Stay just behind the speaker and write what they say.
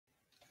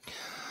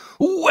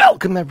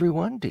Welcome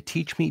everyone to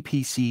Teach Me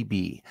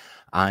PCB.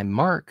 I'm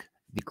Mark,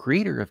 the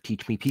creator of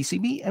Teach Me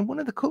PCB and one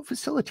of the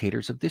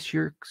co-facilitators of this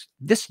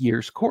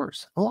year's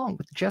course, along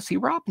with Jesse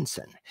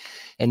Robinson.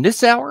 And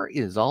this hour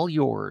is all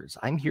yours.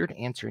 I'm here to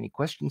answer any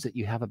questions that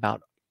you have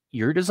about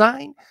your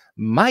design,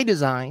 my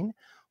design,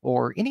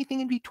 or anything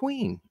in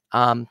between.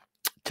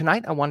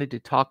 Tonight, I wanted to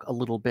talk a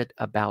little bit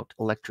about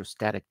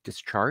electrostatic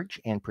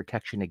discharge and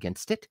protection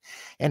against it,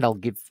 and I'll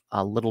give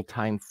a little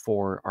time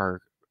for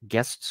our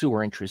guests who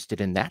are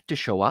interested in that to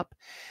show up.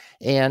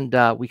 And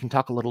we can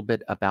talk a little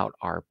bit about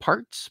our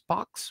parts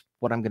box,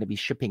 what I'm going to be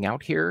shipping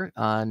out here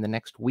in the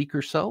next week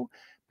or so. I'm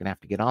going to have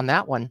to get on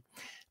that one.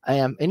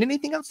 And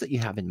anything else that you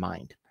have in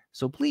mind.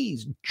 So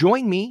please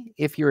join me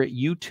if you're at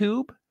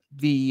YouTube.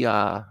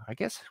 I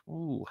guess,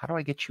 how do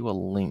I get you a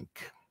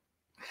link?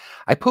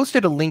 I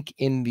posted a link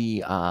in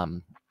the, I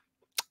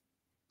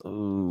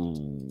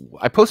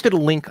posted a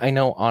link, I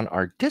know, on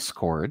our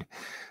Discord,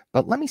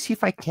 but let me see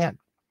if I can't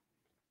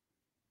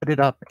put it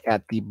up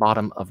at the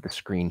bottom of the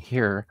screen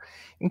here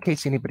in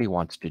case anybody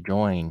wants to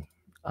join.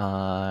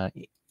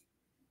 Copy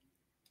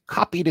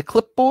to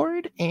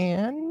clipboard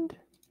and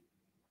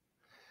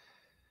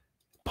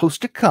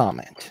post a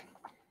comment.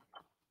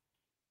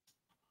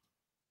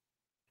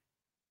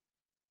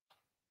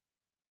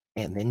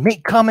 And then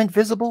make comment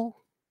visible.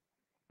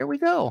 There we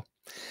go.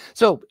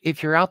 So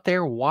if you're out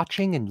there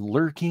watching and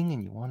lurking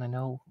and you want to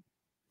know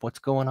what's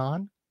going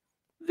on,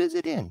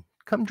 visit in.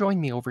 Come join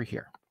me over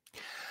here.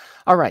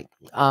 All right.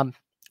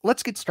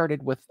 Let's get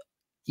started with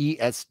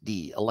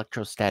ESD,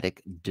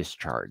 electrostatic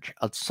discharge.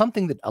 It's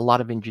something that a lot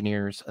of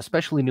engineers,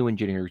 especially new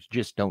engineers,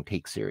 just don't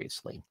take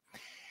seriously.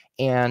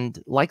 And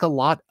like a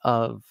lot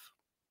of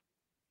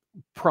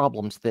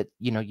problems that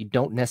you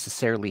don't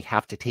necessarily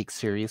have to take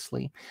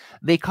seriously,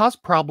 they cause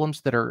problems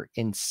that are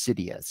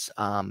insidious.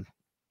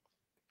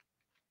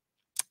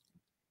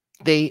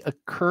 They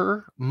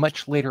occur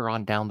much later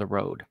on down the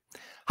road.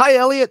 Hi,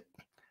 Elliot.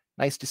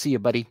 Nice to see you,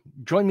 buddy.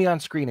 Join me on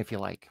screen if you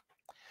like.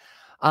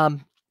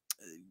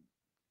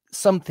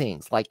 Some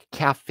things like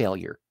calf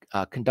failure,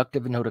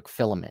 conductive anodic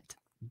filament,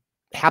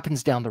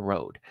 happens down the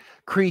road.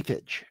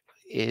 Creepage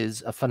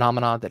is a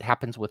phenomenon that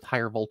happens with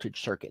higher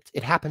voltage circuits.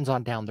 It happens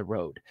on down the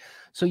road.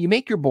 So you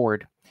make your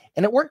board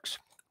and it works.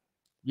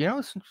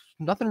 There's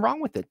nothing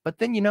wrong with it. But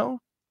then,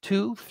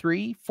 2,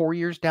 3, 4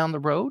 years down the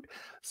road,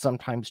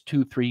 sometimes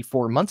 2, 3,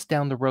 4 months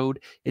down the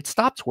road, it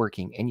stops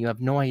working and you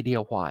have no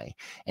idea why.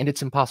 And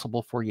it's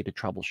impossible for you to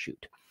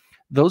troubleshoot.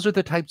 Those are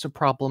the types of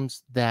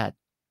problems that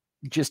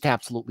just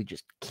absolutely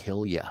just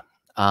kill you.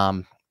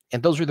 And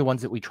those are the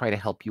ones that we try to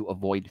help you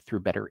avoid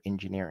through better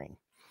engineering.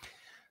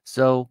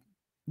 So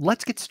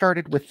let's get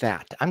started with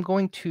that. I'm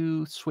going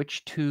to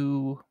switch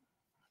to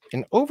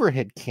an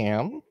overhead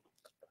cam.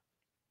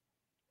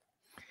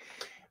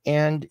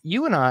 And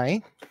you and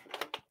I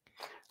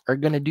are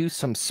going to do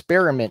some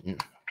experimenting.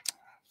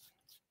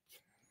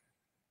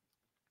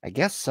 I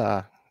guess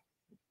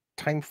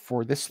time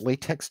for this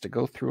latex to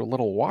go through a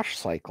little wash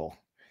cycle.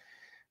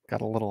 Got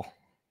a little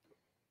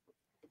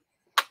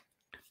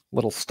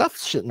stuff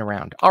sitting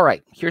around. All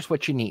right, here's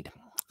what you need.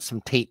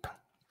 Some tape.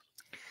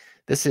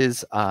 This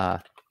is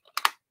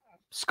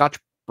Scotch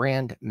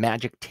brand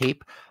Magic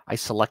tape. I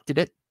selected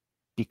it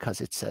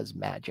because it says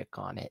magic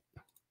on it.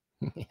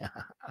 Yeah,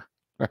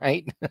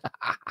 right?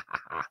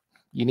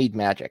 You need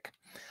magic.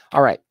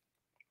 All right.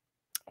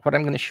 What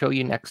I'm going to show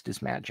you next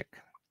is magic.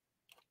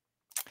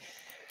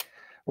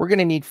 We're going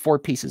to need 4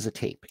 pieces of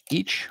tape,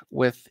 each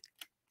with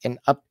an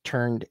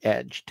upturned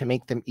edge to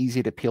make them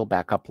easy to peel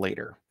back up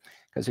later.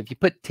 Because if you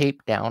put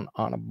tape down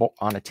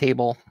on a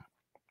table,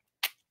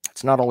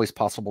 it's not always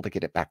possible to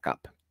get it back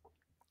up.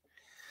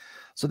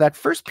 So that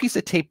first piece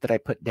of tape that I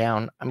put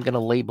down, I'm going to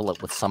label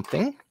it with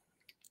something.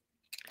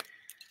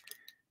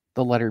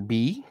 The letter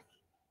B.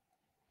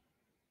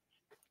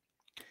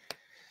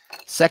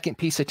 Second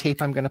piece of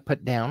tape I'm going to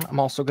put down, I'm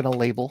also going to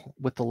label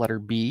with the letter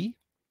B.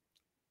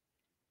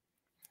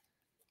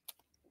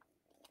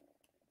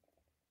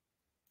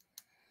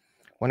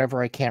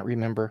 Whenever I can't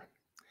remember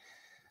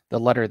the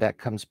letter that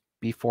comes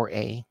before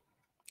A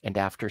and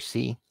after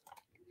C,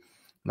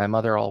 my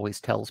mother always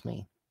tells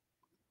me,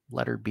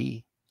 letter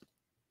B,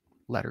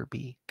 letter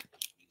B.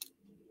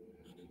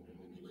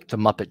 It's a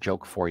Muppet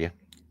joke for you.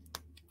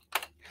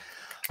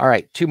 All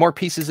right, 2 more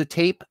pieces of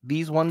tape.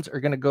 These ones are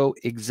going to go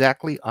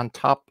exactly on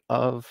top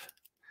of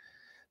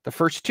the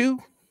first 2.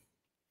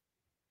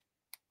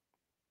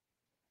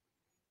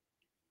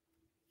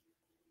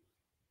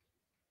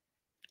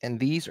 And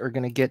these are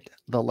going to get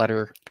the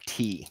letter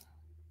T.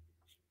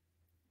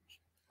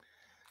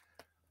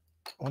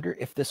 I wonder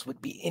if this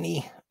would be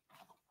any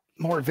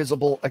more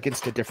visible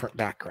against a different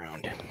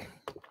background.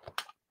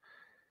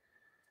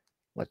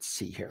 Let's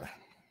see here.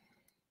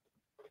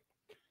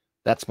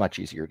 That's much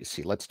easier to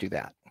see. Let's do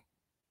that.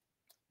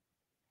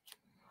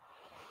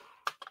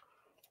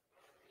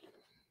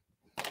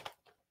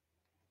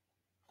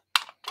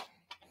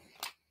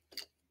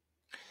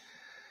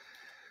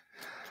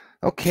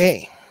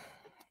 Okay.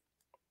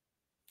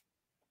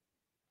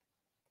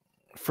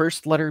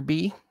 First letter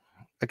B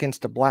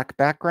against a black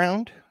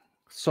background.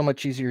 so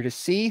much easier to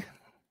see.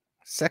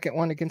 Second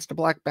one against a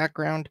black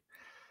background.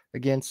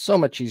 Again, so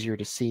much easier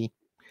to see.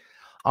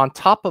 On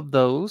top of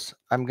those,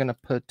 I'm going to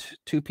put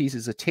 2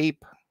 pieces of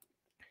tape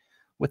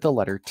with the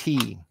letter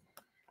T.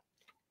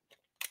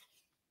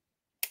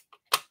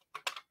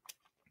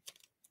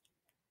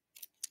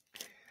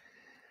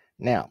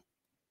 Now,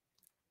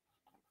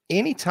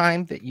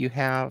 anytime that you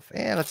have,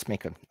 let's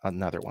make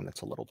another one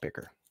that's a little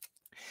bigger.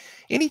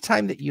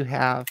 Anytime that you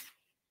have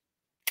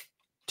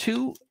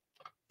 2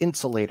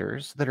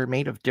 insulators that are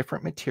made of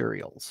different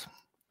materials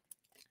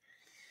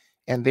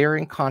and they're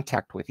in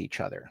contact with each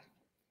other,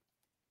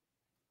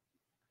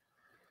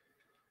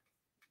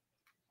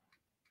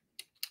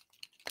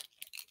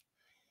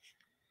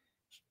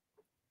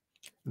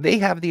 they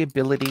have the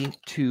ability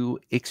to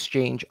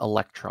exchange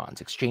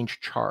electrons, exchange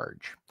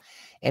charge.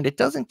 And it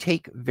doesn't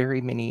take very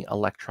many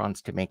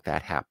electrons to make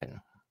that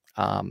happen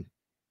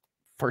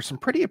for some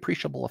pretty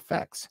appreciable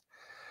effects.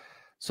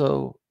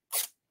 So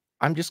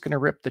I'm just going to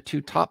rip the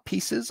 2 top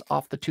pieces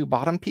off the 2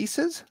 bottom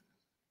pieces.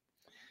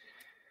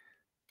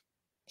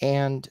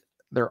 And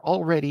they're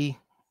already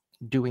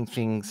doing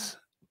things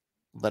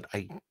that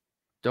I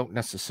don't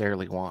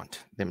necessarily want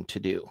them to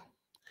do.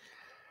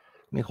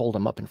 Let me hold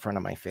them up in front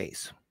of my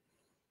face.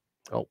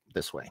 Oh,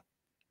 this way.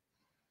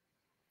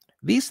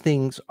 These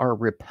things are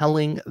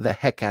repelling the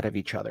heck out of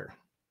each other.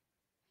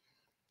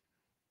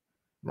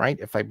 Right?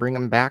 If I bring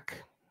them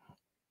back,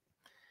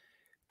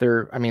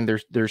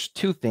 there's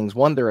 2 things.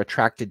 One, they're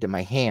attracted to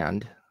my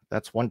hand.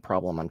 That's one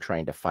problem I'm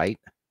trying to fight.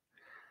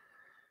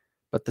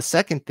 But the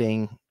second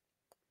thing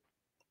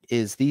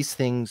is these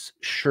things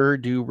sure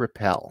do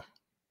repel.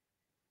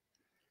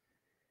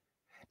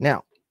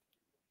 Now,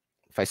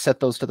 if I set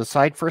those to the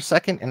side for a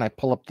second and I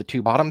pull up the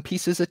 2 bottom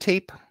pieces of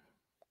tape,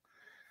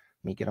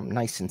 let me get them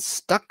nice and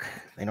stuck.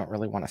 They don't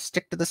really want to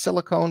stick to the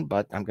silicone,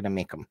 but I'm going to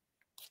make them.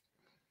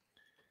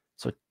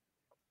 So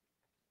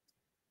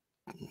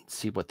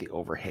see what the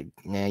overhead,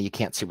 you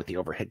can't see with the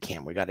overhead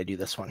cam. We got to do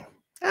this one.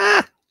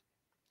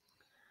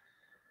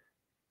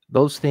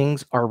 Those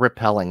things are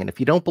repelling. And if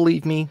you don't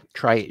believe me,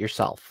 try it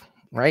yourself,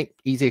 right?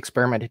 Easy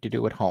experiment to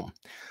do at home.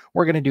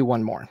 We're going to do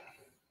one more.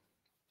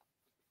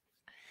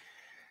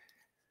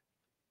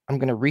 I'm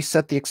going to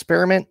reset the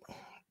experiment.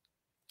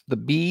 The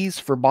B's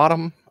for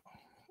bottom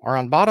are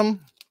on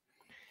bottom.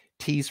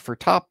 T's for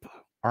top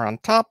are on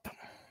top.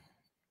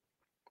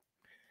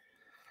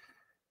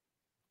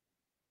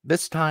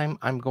 This time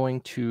I'm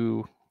going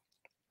to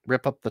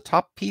rip up the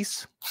top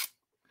piece,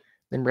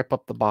 then rip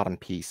up the bottom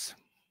piece.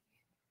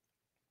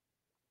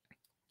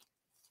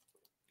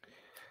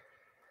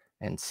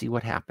 And see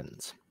what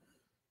happens.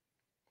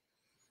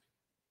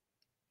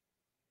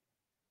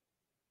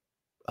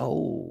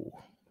 Oh,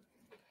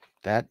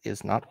 that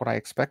is not what I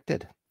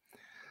expected.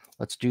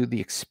 Let's do the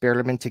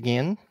experiment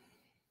again.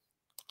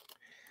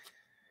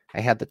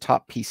 I had the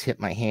top piece hit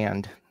my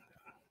hand.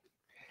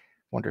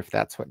 Wonder if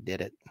that's what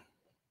did it.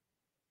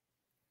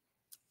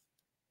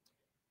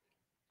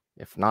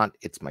 If not,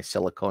 it's my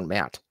silicone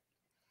mat.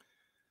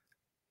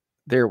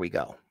 There we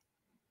go.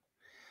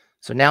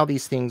 So now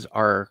these things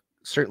are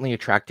certainly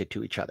attracted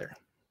to each other.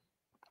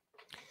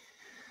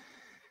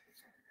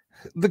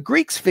 The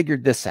Greeks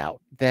figured this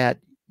out, that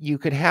you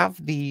could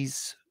have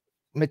these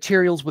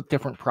materials with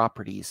different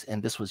properties.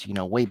 And this was,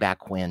 way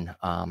back when,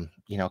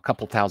 a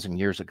couple thousand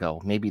years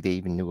ago. Maybe they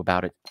even knew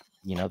about it.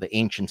 The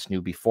ancients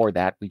knew before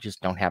that. We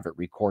just don't have it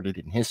recorded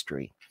in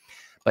history.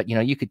 But,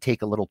 you could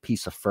take a little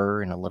piece of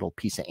fur and a little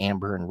piece of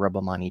amber and rub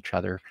them on each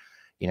other.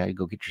 You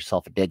go get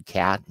yourself a dead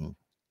cat and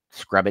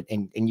scrub it.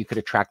 And you could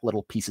attract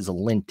little pieces of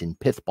lint and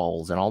pith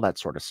balls and all that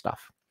sort of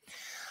stuff.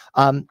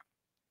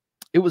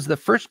 It was the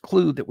first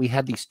clue that we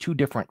had these 2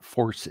 different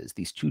forces,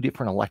 these 2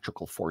 different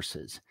electrical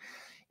forces.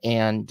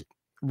 And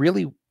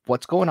really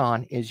what's going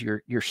on is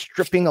you're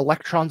stripping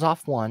electrons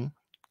off one.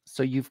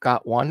 So you've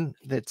got one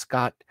that's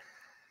got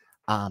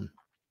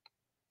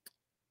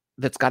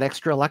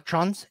extra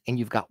electrons, and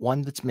you've got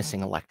one that's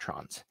missing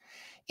electrons.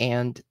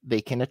 And they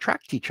can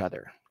attract each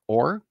other,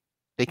 or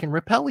they can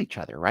repel each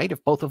other, right?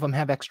 If both of them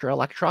have extra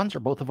electrons or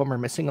both of them are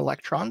missing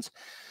electrons,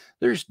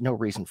 there's no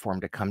reason for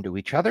them to come to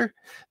each other.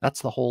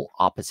 That's the whole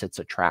opposites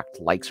attract,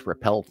 likes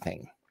repel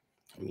thing.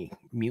 Let me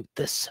mute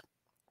this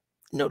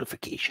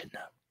notification.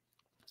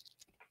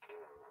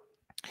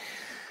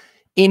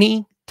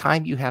 Any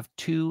time you have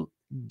 2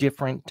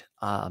 different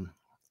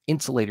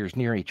insulators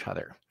near each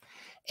other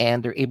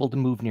and they're able to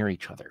move near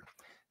each other,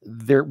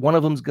 one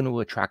of them is going to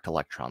attract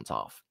electrons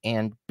off.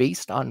 And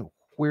based on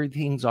where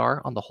things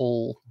are on the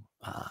whole,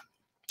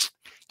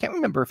 can't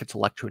remember if it's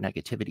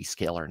electronegativity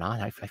scale or not.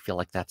 I feel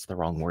like that's the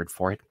wrong word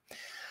for it.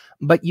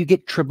 But you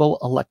get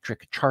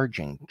triboelectric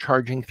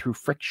charging through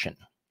friction.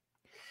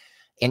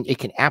 And it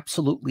can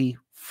absolutely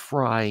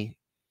fry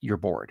your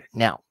board.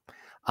 Now,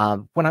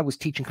 when I was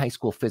teaching high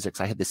school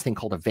physics, I had this thing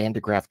called a Van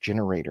de Graaff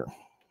generator.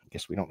 I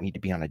guess we don't need to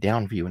be on a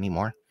down view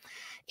anymore.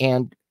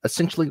 And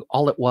essentially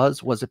all it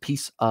was a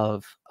piece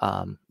of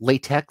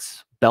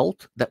latex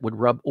belt that would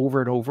rub over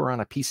and over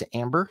on a piece of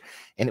amber,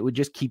 and it would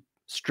just keep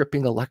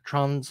stripping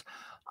electrons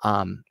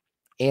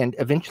And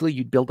eventually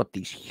you'd build up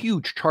these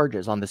huge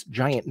charges on this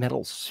giant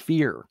metal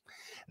sphere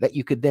that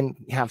you could then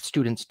have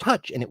students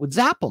touch, and it would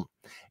zap them.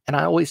 And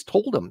I always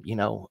told them,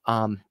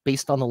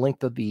 based on the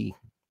length of the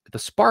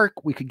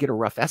spark, we could get a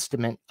rough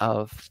estimate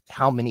of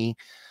how many,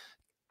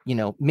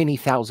 many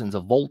thousands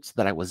of volts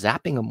that I was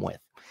zapping them with.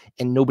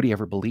 And nobody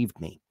ever believed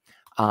me.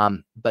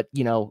 But,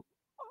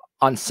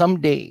 on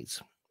some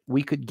days,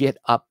 we could get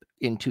up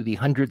into the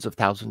hundreds of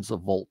thousands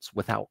of volts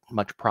without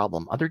much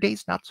problem. Other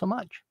days, not so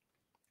much.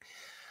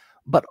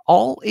 But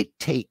all it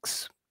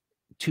takes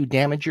to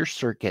damage your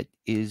circuit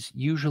is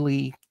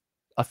usually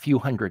a few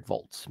hundred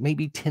volts,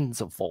 maybe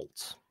tens of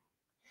volts.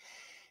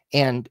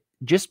 And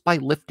just by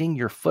lifting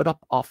your foot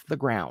up off the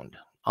ground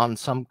on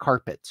some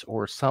carpets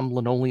or some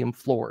linoleum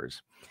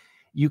floors,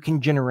 you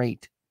can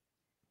generate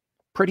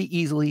pretty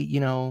easily,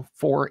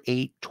 4,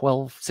 8,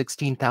 12,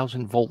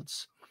 16,000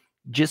 volts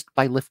just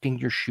by lifting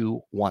your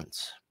shoe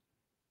once.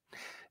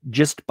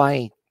 Just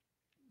by,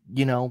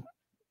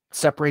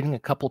 separating a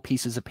couple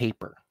pieces of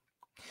paper.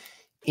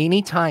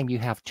 Anytime you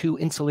have two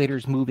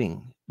insulators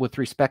moving with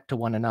respect to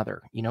one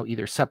another,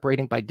 either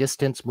separating by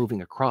distance,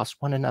 moving across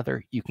one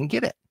another, you can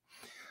get it.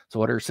 So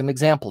what are some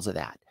examples of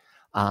that?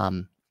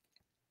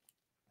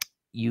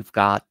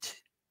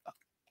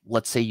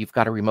 Let's say you've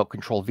got a remote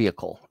control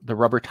vehicle, the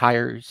rubber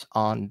tires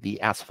on the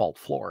asphalt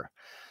floor.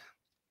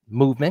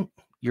 Movement,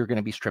 you're going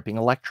to be stripping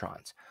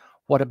electrons.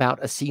 What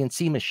about a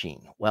CNC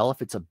machine? Well,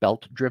 if it's a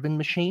belt-driven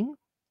machine,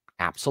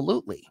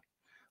 absolutely.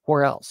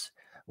 Where else?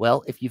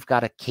 Well, if you've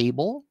got a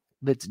cable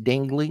that's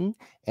dangling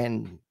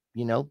and,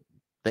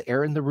 the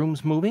air in the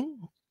room's moving,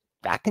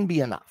 that can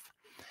be enough.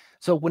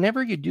 So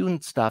whenever you're doing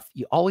stuff,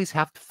 you always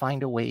have to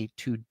find a way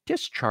to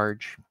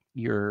discharge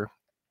your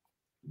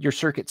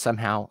circuit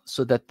somehow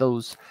so that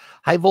those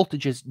high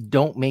voltages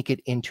don't make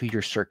it into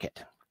your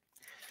circuit.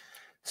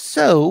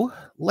 So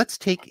let's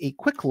take a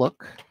quick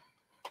look.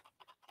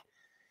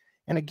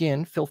 And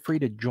again, feel free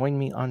to join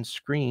me on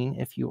screen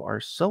if you are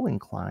so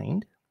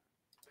inclined.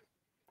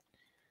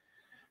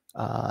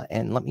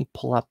 And let me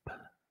pull up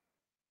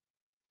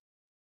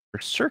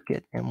your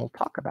circuit and we'll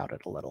talk about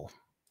it a little.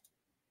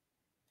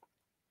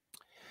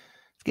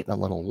 It's getting a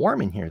little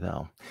warm in here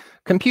though.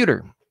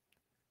 Computer,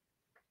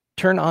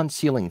 turn on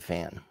ceiling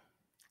fan.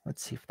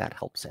 Let's see if that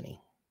helps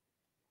any.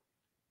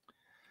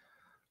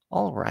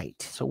 All right,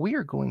 so we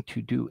are going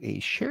to do a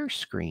share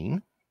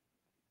screen.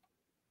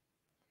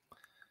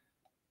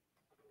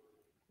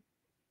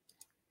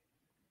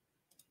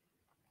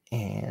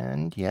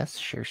 And yes,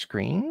 share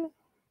screen.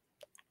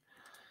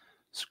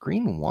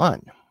 Screen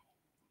 1.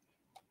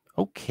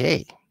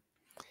 Okay.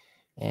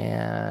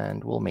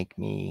 And we'll make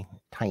me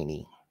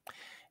tiny.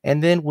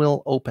 And then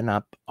we'll open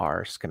up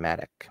our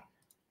schematic.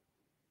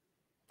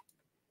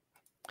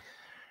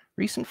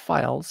 Recent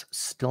files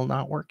still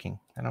not working.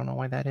 I don't know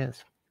why that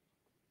is.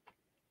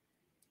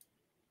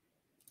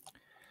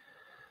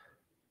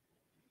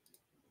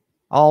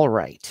 All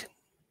right.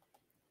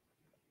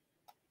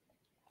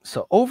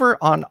 So over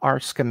on our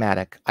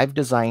schematic, I've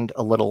designed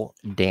a little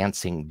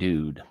dancing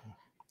dude.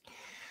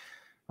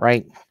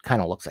 Right?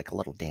 Kind of looks like a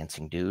little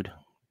dancing dude.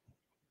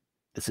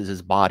 This is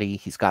his body.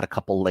 He's got a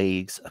couple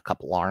legs, a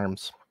couple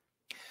arms.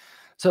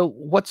 So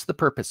what's the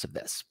purpose of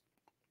this?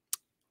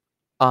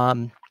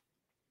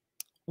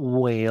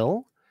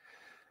 Well,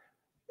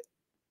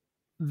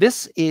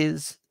 this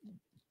is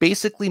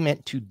basically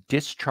meant to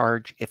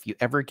discharge if you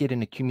ever get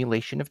an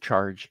accumulation of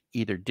charge,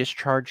 either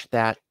discharge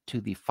that to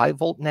the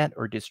 5-volt net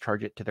or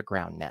discharge it to the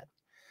ground net.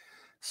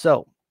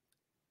 So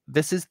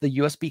this is the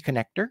USB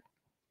connector.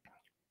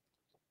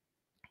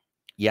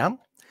 Yeah.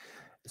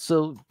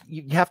 So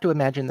you have to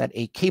imagine that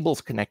a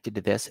cable's connected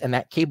to this, and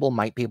that cable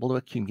might be able to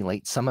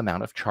accumulate some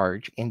amount of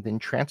charge and then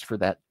transfer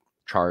that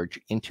charge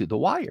into the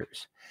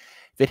wires.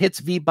 If it hits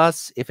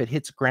V-bus, if it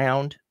hits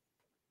ground,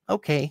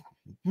 okay,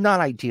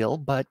 not ideal,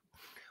 but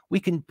we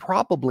can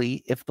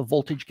probably, if the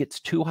voltage gets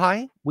too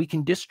high, we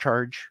can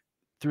discharge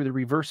through the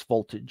reverse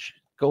voltage,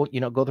 go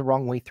the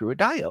wrong way through a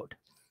diode.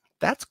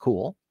 That's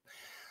cool.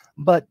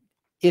 But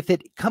if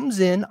it comes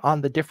in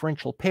on the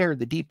differential pair,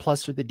 the D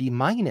plus or the D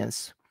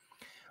minus,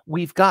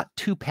 we've got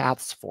two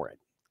paths for it.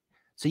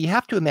 So you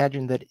have to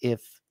imagine that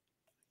if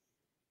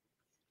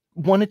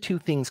one of two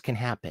things can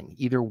happen,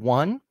 either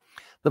one,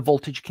 the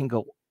voltage can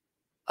go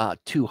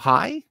too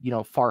high,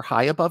 far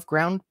high above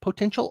ground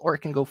potential, or it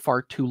can go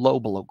far too low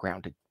below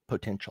ground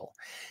potential.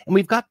 And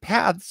we've got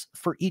paths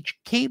for each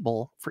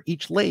cable, for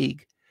each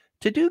leg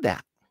to do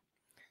that.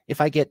 If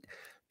I get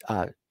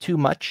too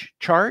much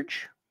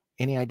charge,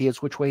 any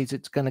ideas which ways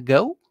it's going to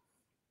go?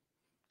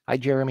 Hi,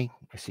 Jeremy.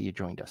 I see you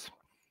joined us.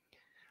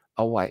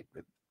 Oh,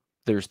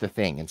 there's the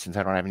thing. And since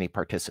I don't have any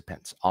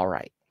participants, all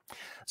right.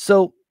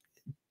 So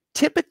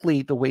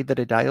typically the way that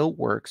a diode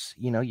works,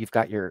 you've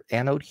got your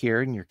anode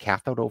here and your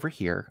cathode over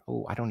here.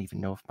 Oh, I don't even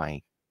know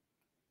if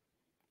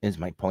is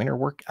my pointer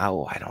work?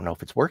 Oh, I don't know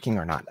if it's working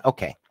or not.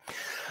 Okay.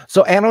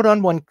 So anode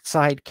on one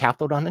side,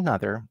 cathode on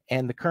another,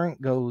 and the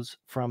current goes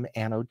from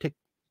anode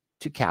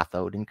to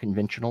cathode in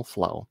conventional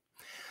flow.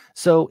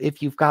 So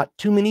if you've got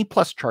too many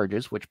plus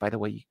charges, which by the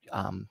way,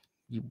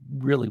 you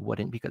really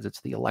wouldn't because it's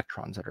the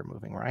electrons that are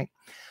moving, right?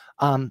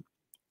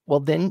 Well,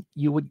 then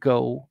you would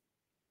go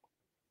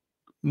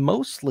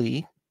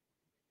mostly,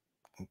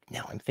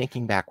 now I'm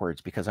thinking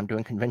backwards because I'm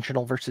doing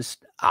conventional versus,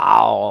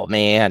 oh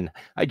man,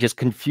 I just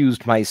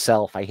confused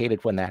myself. I hate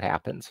it when that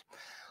happens.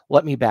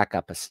 Let me back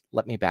up a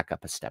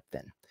step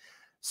then.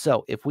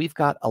 So if we've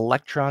got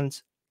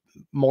electrons,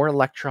 more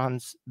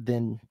electrons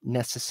than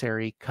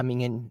necessary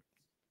coming in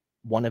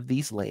one of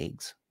these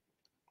legs,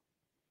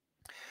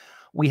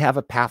 we have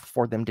a path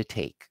for them to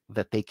take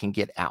that they can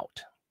get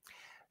out.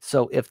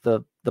 So if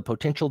the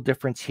potential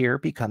difference here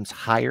becomes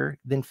higher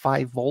than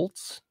 5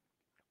 volts,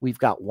 we've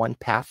got one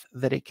path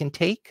that it can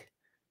take,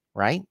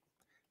 right?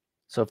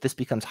 So if this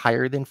becomes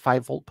higher than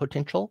 5 volt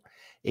potential,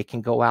 it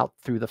can go out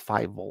through the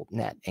 5 volt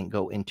net and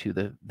go into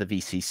the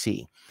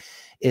VCC.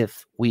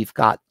 If we've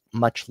got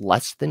much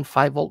less than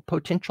 5 volt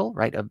potential,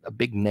 right, a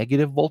big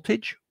negative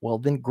voltage, well,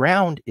 then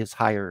ground is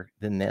higher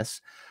than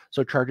this.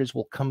 So charges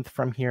will come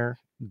from here,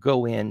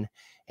 go in,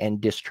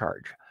 and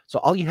discharge. So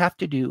all you have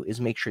to do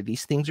is make sure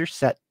these things are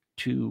set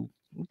to,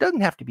 it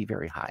doesn't have to be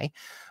very high,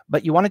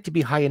 but you want it to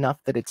be high enough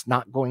that it's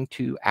not going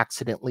to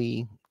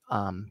accidentally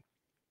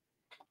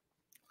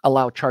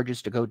allow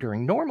charges to go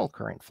during normal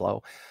current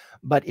flow.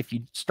 But if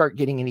you start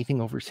getting anything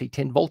over, say,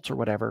 10 volts or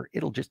whatever,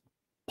 it'll just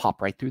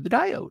pop right through the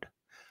diode.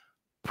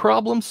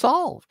 Problem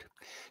solved.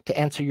 To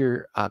answer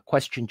your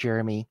question,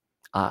 Jeremy,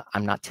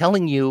 I'm not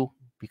telling you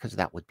because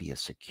that would be a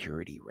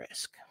security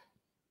risk.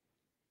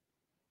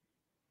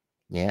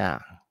 Yeah,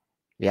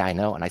 I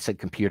know. And I said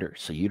computer,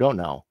 so you don't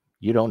know.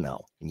 You don't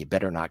know, and you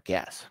better not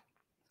guess.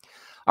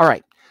 All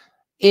right.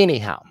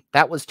 Anyhow,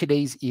 that was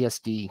today's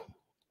ESD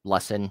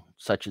lesson,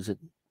 such as it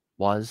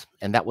was.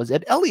 And that was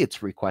at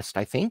Elliot's request,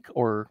 I think,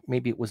 or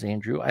maybe it was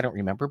Andrew. I don't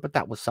remember, but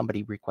that was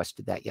somebody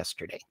requested that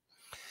yesterday.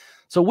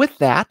 So with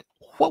that,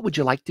 what would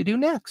you like to do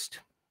next?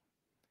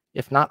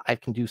 If not, I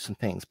can do some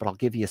things, but I'll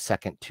give you a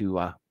second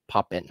to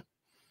pop in.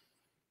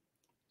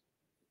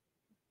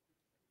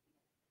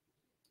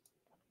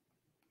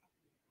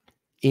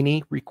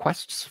 Any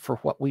requests for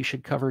what we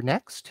should cover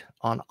next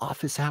on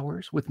Office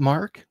Hours with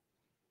Mark?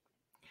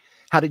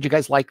 How did you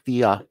guys like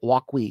the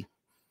Walkwee?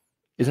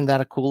 Isn't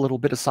that a cool little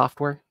bit of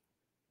software?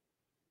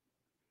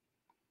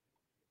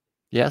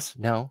 Yes?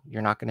 No?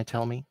 You're not going to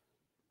tell me?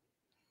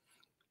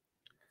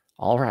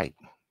 All right.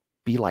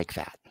 Be like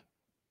that.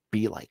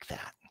 Be like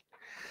that.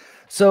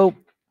 So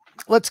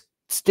let's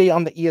stay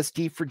on the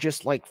ESD for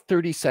just like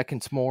 30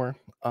 seconds more.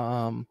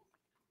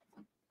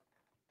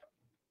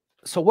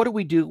 So what do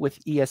we do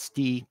with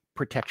ESD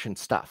protection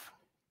stuff?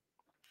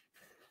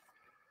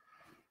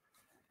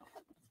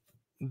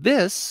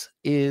 This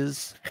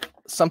is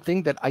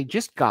something that I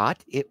just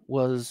got.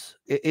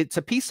 It's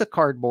a piece of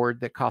cardboard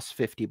that costs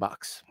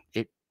 $50.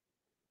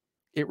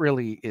 It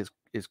really is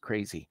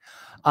crazy.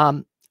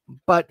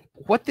 But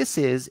what this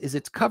is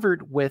it's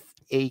covered with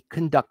a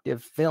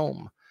conductive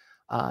film,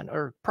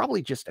 or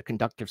probably just a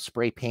conductive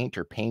spray paint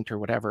or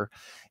whatever.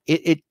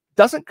 It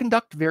doesn't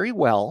conduct very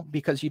well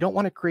because you don't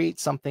want to create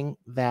something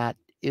that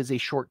is a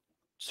short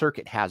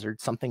circuit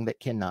hazard, something that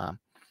can,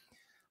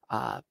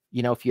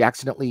 if you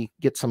accidentally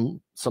get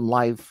some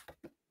live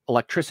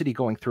electricity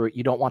going through it,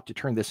 you don't want to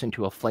turn this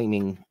into a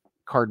flaming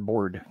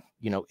cardboard,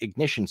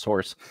 ignition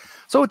source.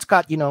 So it's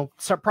got,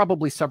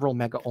 probably several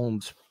mega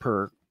ohms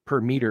per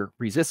meter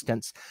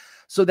resistance,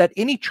 so that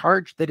any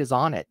charge that is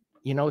on it,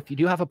 if you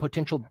do have a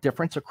potential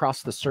difference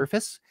across the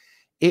surface,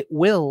 it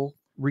will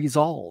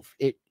resolve.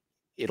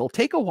 It'll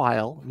take a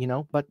while,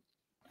 but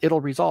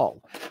it'll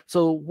resolve.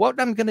 So what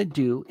I'm going to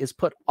do is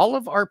put all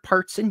of our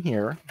parts in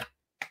here,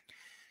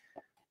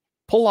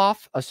 pull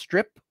off a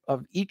strip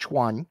of each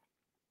one,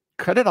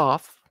 cut it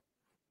off,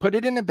 put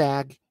it in a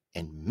bag,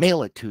 and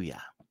mail it to you.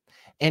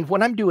 And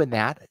when I'm doing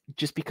that,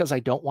 just because I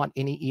don't want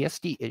any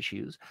ESD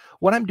issues,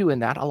 when I'm doing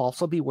that, I'll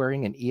also be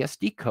wearing an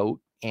ESD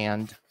coat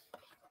and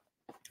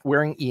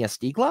wearing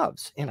ESD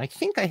gloves. And I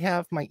think I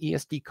have my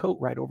ESD coat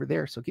right over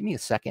there. So give me a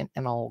second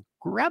and I'll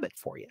grab it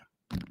for you.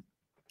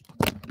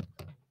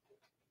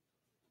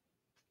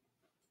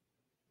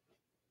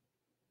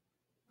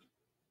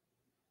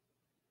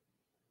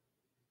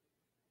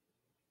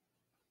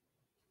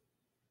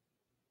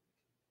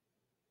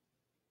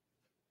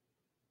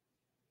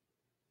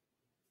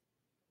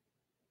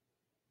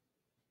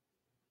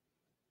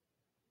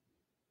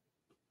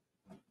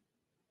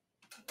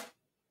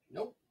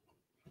 Nope.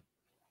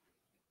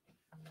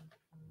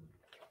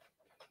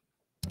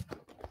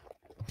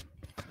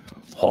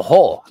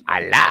 Ho,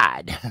 I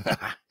lied.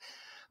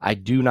 I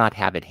do not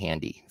have it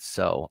handy.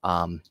 So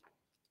I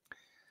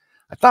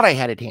thought I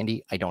had it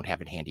handy. I don't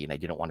have it handy, and I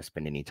didn't want to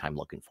spend any time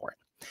looking for it.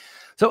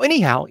 So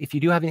anyhow, if you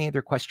do have any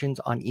other questions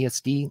on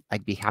ESD,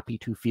 I'd be happy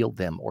to field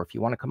them. Or if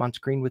you want to come on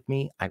screen with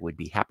me, I would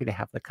be happy to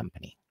have the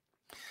company.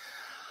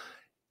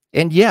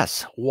 And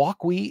yes,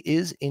 Walkwee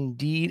is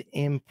indeed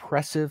an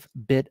impressive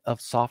bit of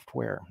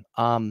software.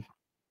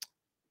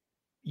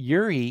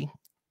 Uri,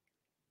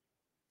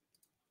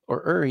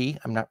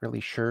 I'm not really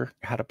sure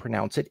how to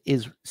pronounce it,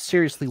 is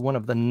seriously one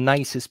of the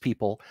nicest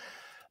people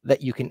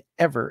that you can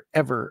ever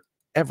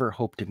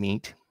hope to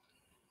meet.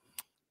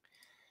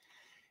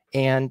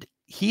 And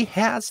he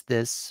has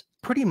this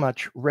pretty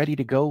much ready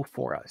to go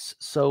for us.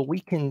 So we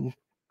can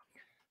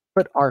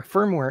put our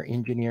firmware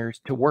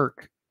engineers to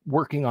work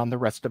working on the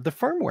rest of the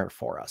firmware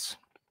for us.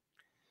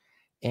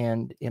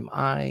 And am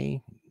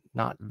I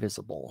not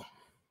visible?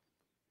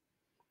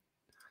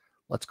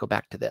 Let's go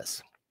back to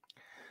this.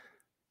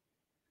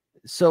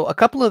 So a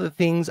couple of the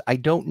things I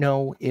don't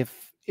know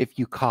if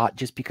you caught,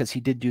 just because he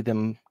did do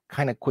them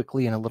kind of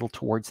quickly and a little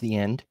towards the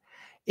end.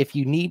 If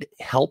you need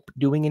help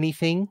doing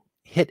anything,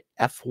 hit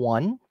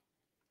F1.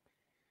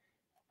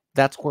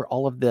 That's where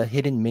all of the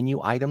hidden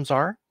menu items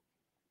are.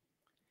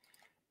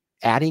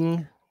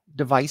 Adding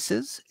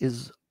devices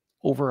is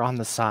over on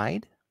the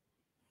side.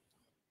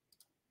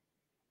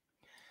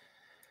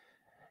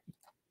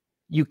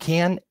 You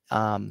can,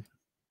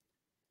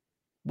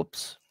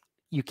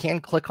 you can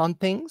click on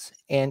things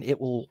and it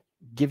will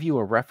give you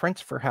a reference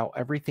for how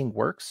everything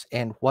works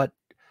and what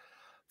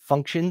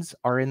functions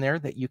are in there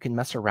that you can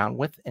mess around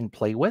with and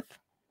play with,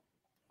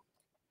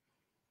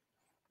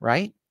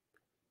 right?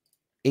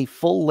 A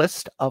full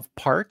list of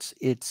parts.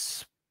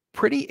 It's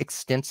pretty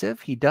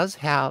extensive. He does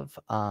have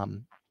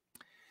some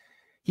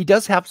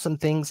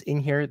things in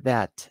here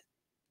that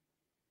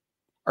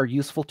are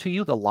useful to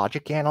you. The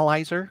logic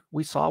analyzer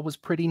we saw was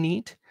pretty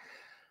neat.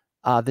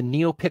 The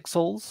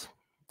NeoPixels,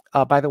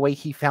 by the way,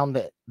 he found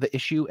the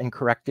issue and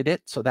corrected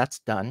it, so that's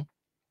done.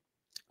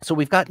 So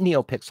we've got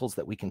NeoPixels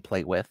that we can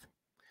play with.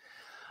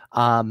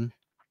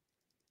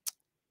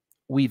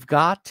 We've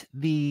got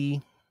the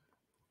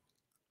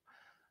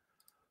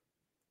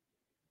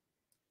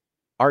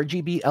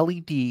RGB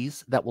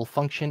LEDs that will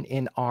function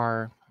in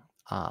our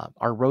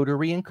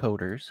rotary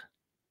encoders.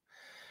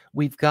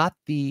 We've got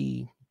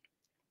the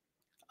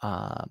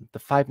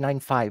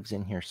 595s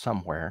in here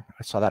somewhere.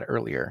 I saw that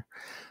earlier.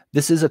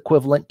 This is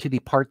equivalent to the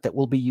part that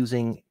we'll be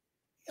using.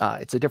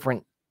 It's a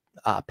different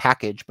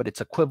package, but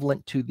it's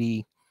equivalent to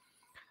the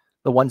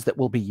ones that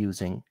we'll be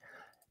using.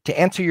 To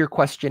answer your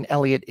question,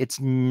 Elliot, it's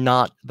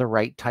not the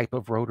right type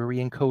of rotary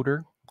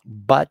encoder,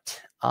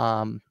 but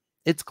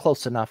it's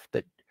close enough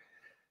that,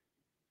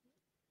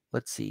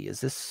 let's see, is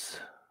this,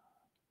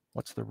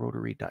 what's the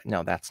rotary?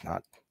 No, that's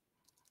not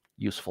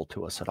useful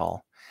to us at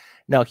all.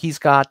 No, he's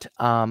got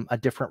a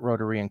different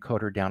rotary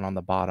encoder down on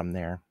the bottom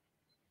there.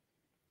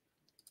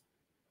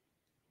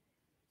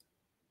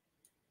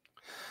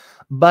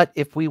 But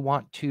if we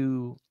want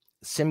to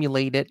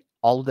simulate it,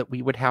 all that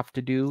we would have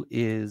to do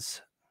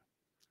is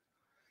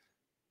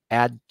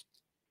add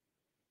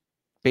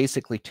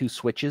basically 2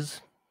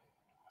 switches.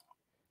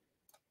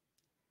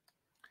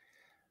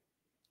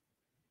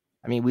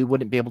 I mean, we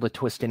wouldn't be able to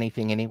twist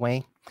anything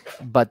anyway,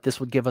 but this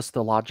would give us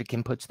the logic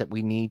inputs that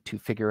we need to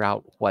figure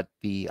out what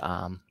the,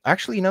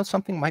 actually, you know,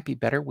 something might be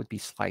better would be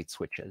slide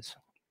switches.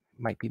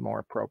 Might be more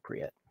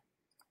appropriate.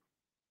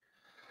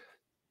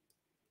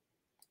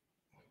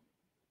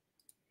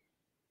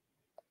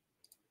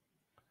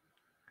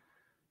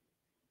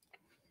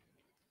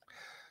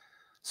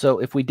 So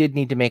if we did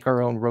need to make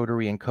our own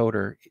rotary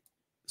encoder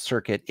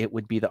circuit, it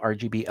would be the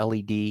RGB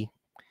LED,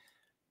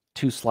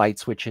 2 slide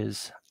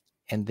switches,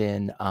 and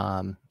then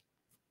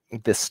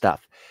this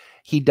stuff.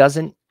 He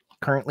doesn't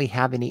currently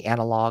have any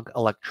analog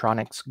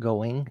electronics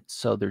going,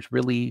 so there's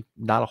really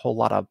not a whole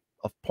lot of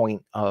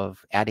point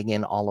of adding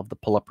in all of the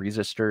pull-up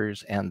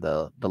resistors and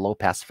the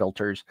low-pass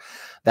filters.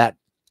 That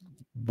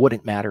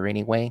wouldn't matter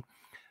anyway,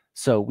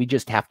 so we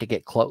just have to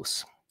get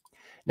close.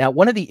 Now,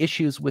 one of the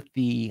issues with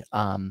the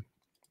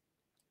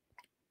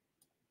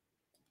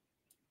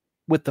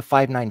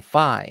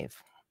 595,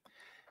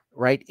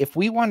 right? If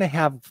we want to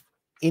have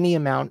any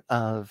amount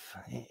of,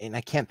 and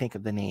I can't think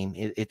of the name,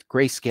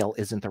 grayscale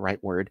isn't the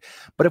right word,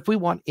 but if we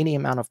want any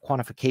amount of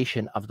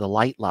quantification of the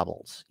light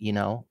levels, you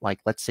know, like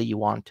let's say you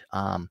want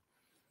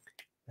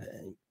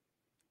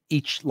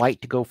each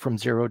light to go from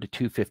 0 to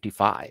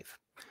 255.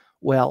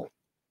 Well,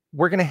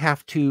 we're going to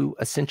have to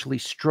essentially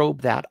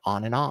strobe that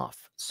on and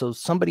off. So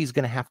somebody's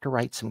going to have to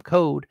write some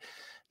code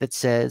that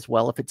says,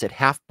 well, if it's at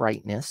half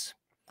brightness,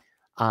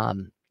 I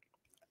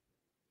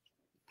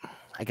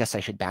guess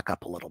I should back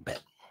up a little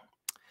bit.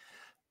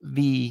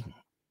 The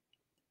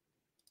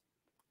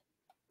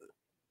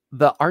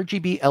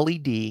RGB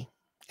LED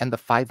and the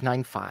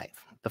 595.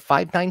 The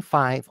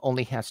 595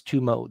 only has 2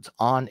 modes,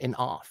 on and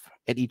off,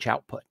 at each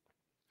output.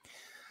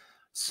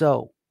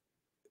 So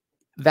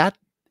that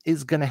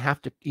is going to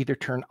have to either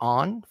turn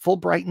on full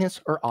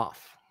brightness or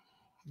off.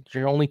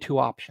 There are only 2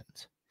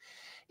 options,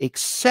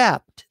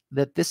 except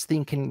that this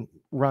thing can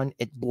run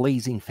at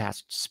blazing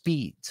fast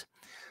speeds.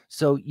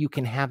 So you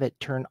can have it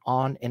turn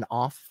on and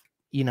off,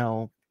 you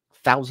know,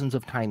 thousands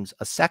of times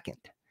a second.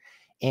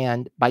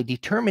 And by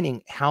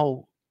determining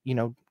how, you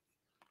know,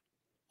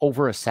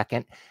 over a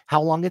second, how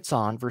long it's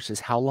on versus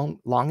how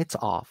long it's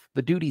off,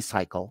 the duty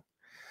cycle,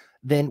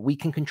 then we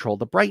can control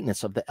the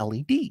brightness of the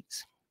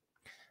LEDs.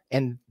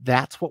 And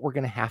that's what we're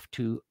going to have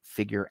to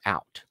figure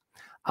out.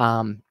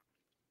 We're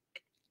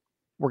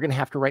going to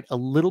have to write a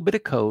little bit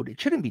of code. It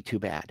shouldn't be too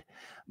bad,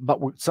 but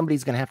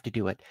somebody's going to have to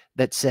do it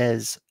that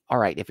says, all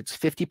right, if it's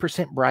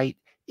 50% bright,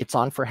 it's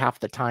on for half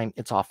the time,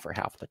 it's off for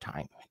half the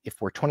time.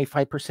 If we're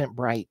 25%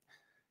 bright,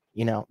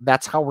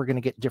 that's how we're going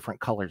to get different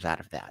colors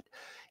out of that.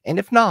 And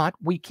if not,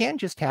 we can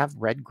just have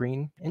red,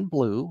 green, and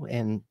blue,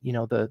 and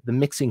the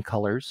mixing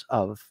colors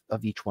of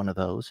each one of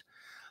those.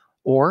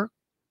 Or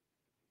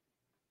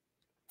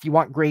if you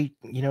want great,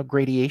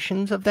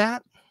 gradations of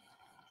that,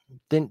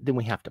 then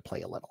we have to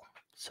play a little.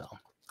 So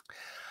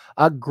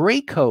gray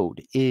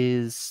code,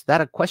 is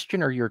that a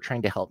question, or you're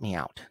trying to help me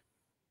out?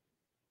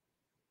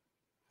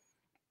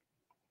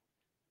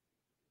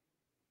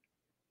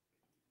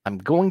 I'm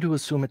going to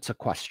assume it's a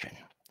question.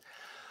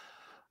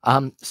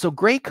 So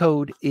gray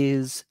code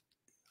is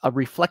a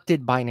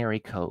reflected binary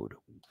code.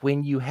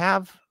 When you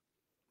have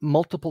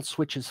multiple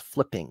switches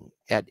flipping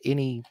at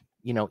any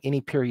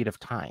period of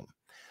time,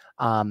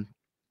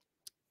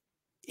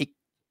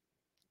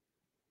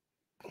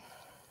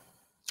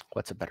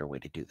 what's a better way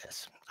to do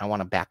this? I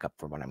want to back up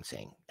from what I'm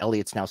saying.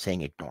 Elliot's now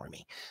saying ignore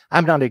me.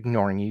 I'm not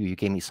ignoring you. You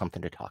gave me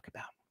something to talk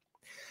about.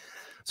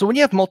 So when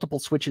you have multiple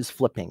switches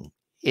flipping,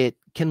 it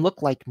can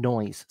look like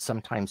noise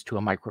sometimes to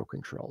a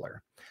microcontroller.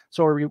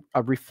 So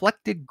a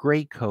reflected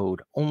gray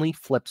code only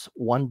flips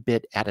one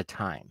bit at a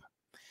time.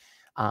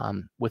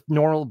 With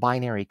normal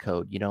binary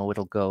code,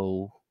 it'll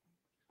go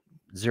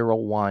 0,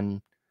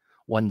 1,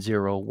 1,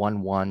 0,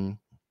 1, 1,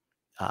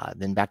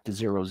 then back to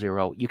 0,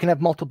 0. You can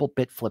have multiple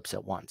bit flips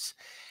at once.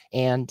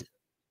 And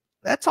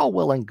that's all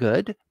well and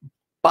good.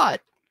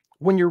 But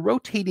when you're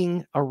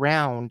rotating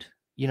around,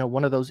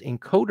 one of those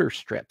encoder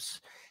strips,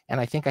 and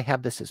I think I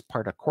have this as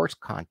part of course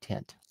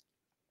content.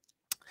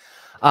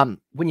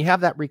 When you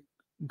have that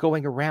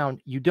going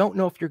around, you don't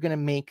know if you're going to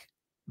make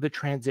the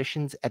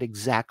transitions at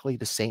exactly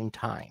the same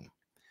time.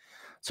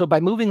 So by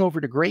moving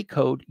over to gray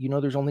code,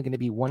 there's only going to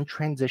be one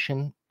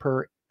transition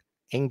per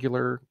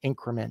angular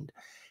increment,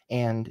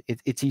 and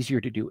it's easier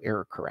to do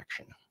error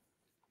correction.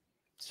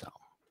 So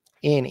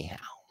anyhow,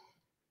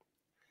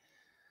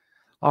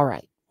 all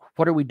right,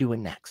 what are we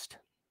doing next?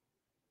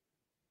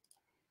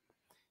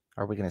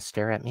 Are we going to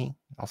stare at me?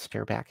 I'll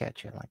stare back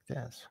at you like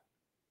this.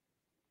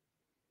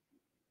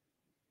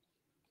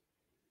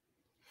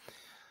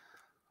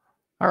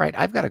 All right,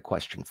 I've got a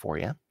question for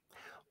you.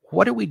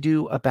 What do we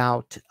do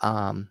about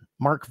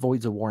Mark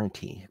voids a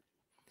warranty?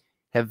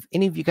 Have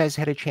any of you guys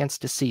had a chance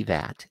to see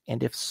that?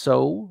 And if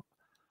so,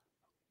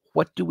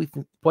 what do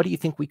you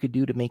think we could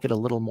do to make it a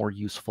little more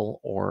useful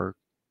or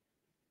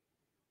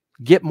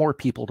get more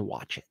people to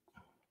watch it?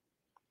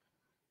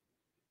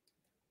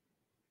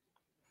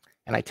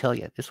 And I tell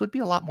you, this would be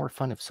a lot more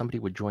fun if somebody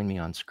would join me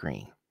on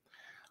screen.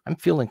 I'm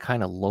feeling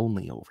kind of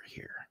lonely over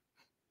here.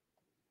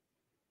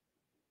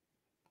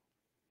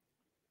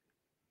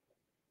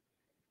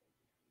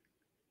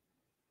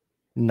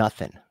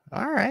 Nothing.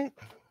 All right.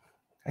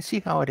 I see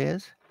how it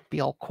is.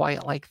 Be all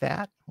quiet like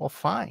that. Well,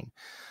 fine.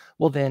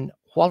 Well, then,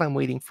 while I'm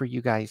waiting for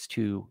you guys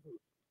to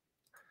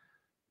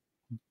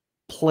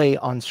play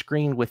on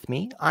screen with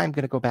me, I'm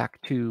going to go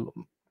back to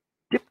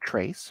dip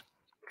trace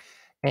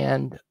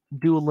and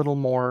do a little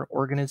more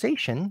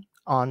organization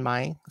on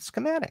my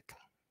schematic.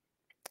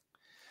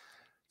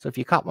 So if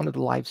you caught one of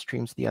the live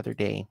streams the other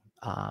day,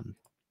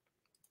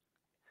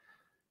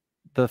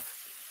 the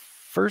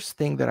first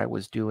thing that I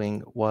was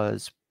doing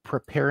was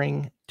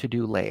preparing to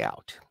do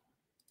layout.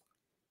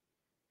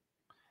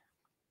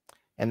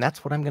 And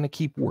that's what I'm going to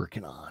keep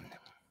working on.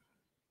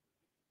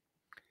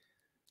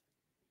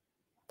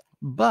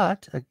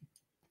 But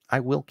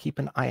I will keep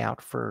an eye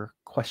out for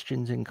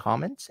questions and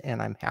comments,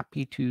 and I'm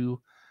happy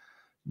to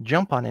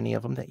jump on any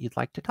of them that you'd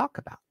like to talk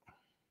about.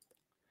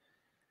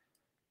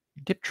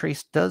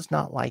 DipTrace does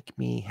not like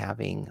me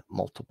having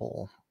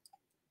multiple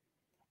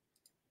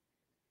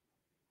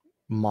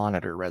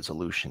monitor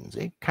resolutions.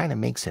 It kind of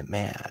makes it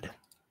mad.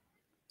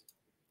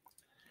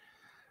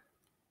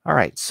 All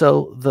right,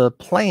 so the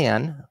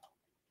plan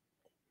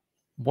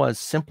was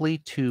simply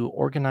to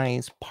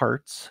organize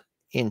parts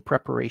in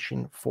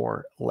preparation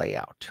for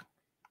layout.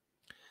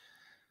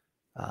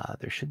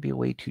 There should be a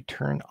way to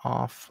turn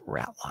off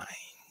rat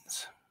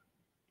lines.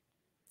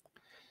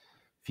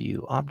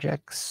 View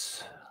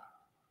objects,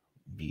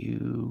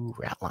 view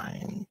rat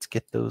lines,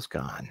 get those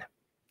gone.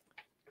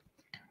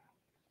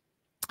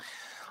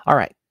 All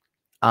right.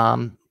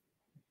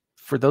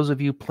 For those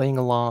of you playing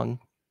along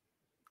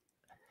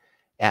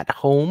at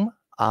home,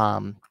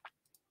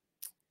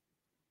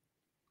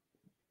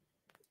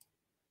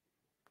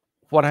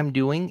 what I'm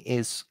doing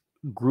is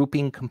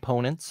grouping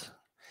components.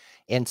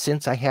 And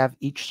since I have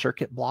each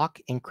circuit block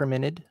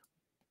incremented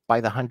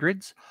by the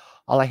hundreds,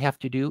 all I have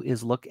to do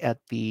is look at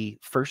the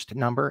first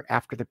number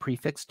after the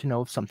prefix to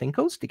know if something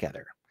goes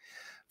together.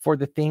 For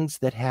the things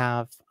that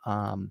have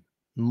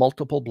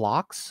multiple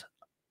blocks,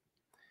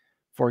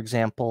 for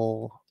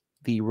example,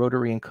 the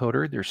rotary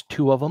encoder, there's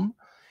 2 of them.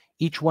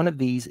 Each one of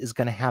these is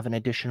going to have an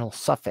additional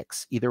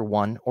suffix, either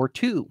 1 or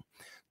 2.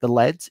 The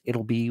LEDs,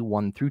 it'll be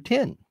 1 through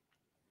 10.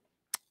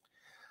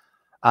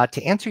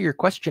 To answer your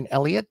question,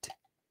 Elliot,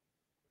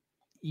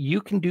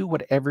 you can do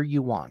whatever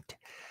you want.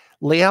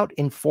 Layout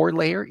in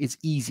 4-layer is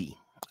easy.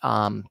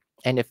 And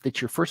if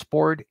it's your first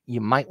board,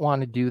 you might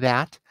want to do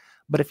that.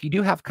 But if you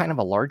do have kind of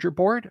a larger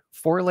board,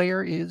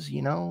 4-layer is,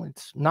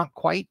 it's not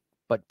quite,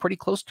 but pretty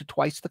close to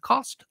twice the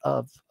cost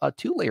of a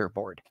 2-layer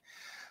board.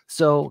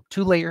 So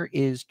 2-layer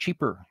is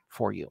cheaper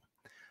for you.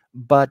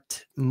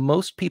 But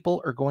most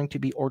people are going to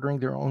be ordering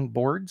their own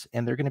boards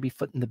and they're going to be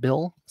footing the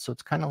bill. So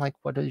it's kind of like,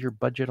 what does your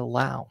budget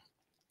allow?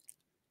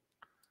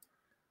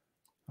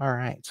 All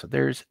right, so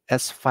there's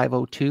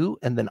S502,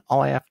 and then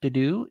all I have to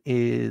do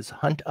is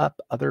hunt up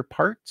other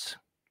parts.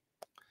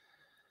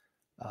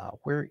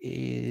 Where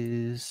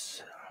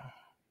is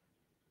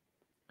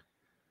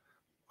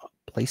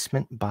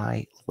placement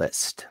by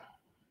list?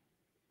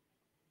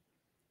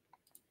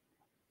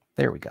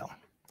 There we go.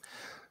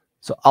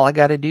 So all I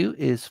got to do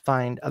is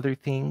find other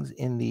things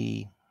in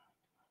the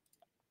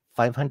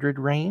 500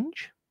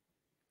 range.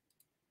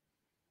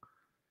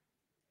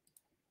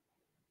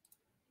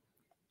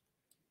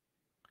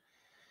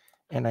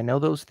 And I know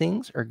those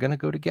things are going to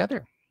go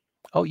together.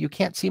 Oh, you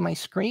can't see my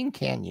screen,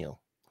 can you?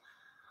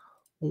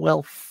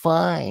 Well,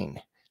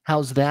 fine.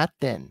 How's that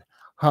then?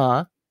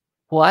 Huh?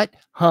 What?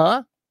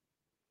 Huh?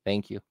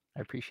 Thank you.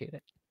 I appreciate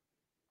it.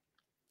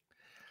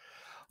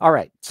 All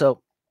right.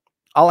 So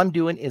all I'm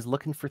doing is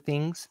looking for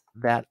things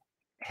that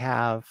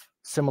have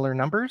similar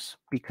numbers,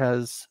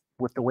 because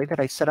with the way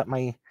that I set up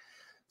my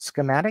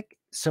schematic,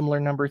 similar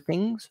number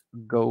things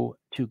go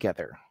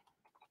together.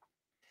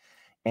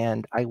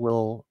 And I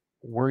will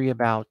worry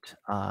about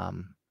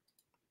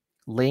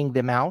laying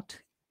them out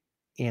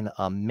in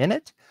a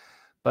minute.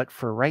 But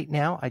for right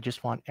now, I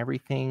just want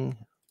everything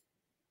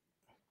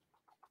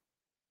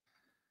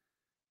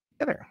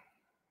together.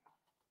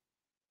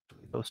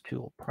 Those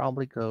two will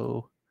probably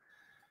go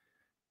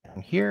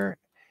down here.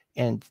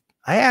 And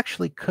I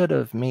actually could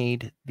have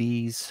made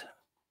these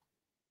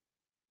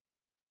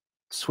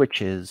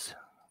switches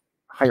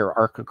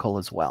hierarchical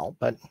as well,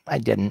 but I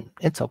didn't.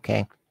 It's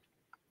okay.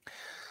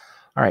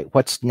 All right,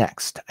 what's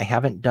next? I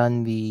haven't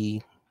done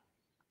the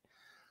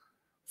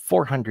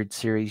 400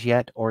 series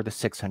yet or the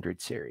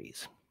 600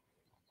 series.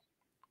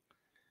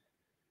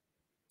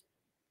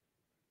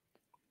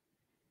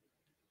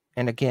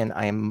 And again,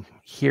 I'm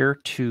here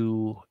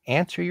to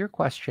answer your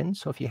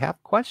questions. So if you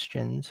have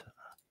questions,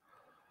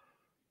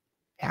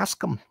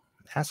 ask them.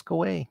 Ask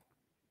away.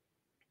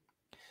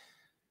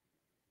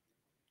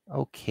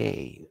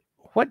 Okay,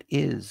 what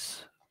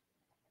is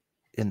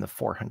in the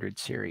 400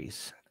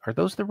 series? Are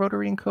those the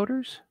rotary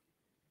encoders?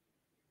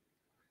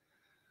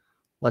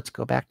 Let's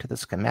go back to the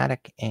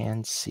schematic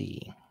and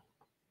see.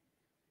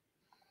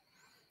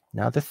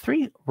 Now the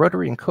 3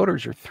 rotary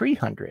encoders are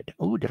 300.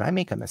 Oh, did I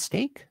make a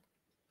mistake?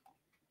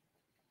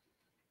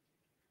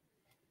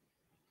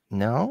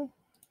 No?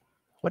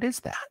 What is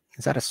that?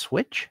 Is that a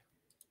switch?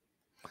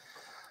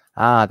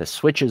 Ah, the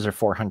switches are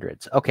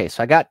 400s. Okay,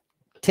 so I got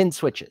 10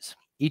 switches,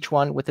 each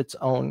one with its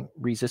own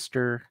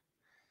resistor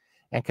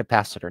and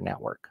capacitor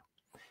network.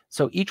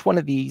 So each one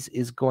of these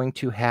is going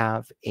to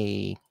have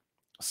a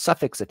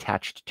suffix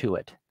attached to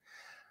it.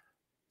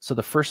 So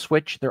the first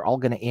switch, they're all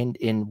going to end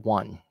in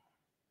 1.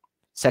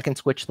 Second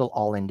switch, they'll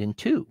all end in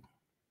 2.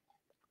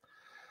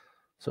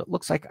 So it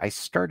looks like I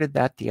started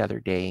that the other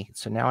day.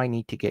 So now I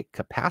need to get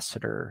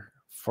capacitor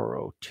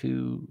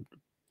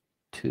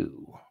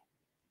 4022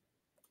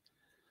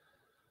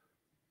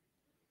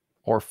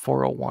 or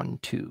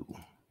 4012.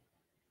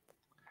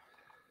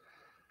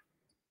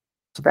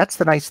 So that's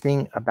the nice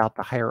thing about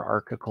the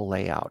hierarchical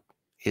layout,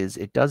 is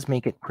it does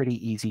make it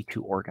pretty easy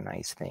to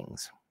organize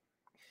things.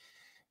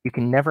 You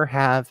can never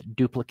have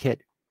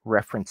duplicate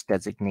reference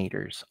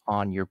designators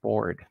on your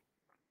board.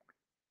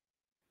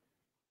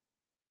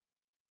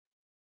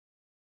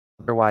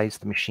 Otherwise,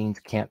 the machines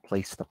can't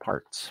place the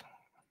parts.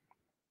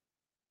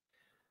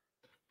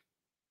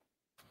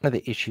 One of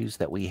the issues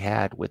that we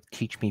had with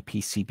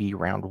TeachMePCB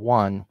round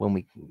 1, when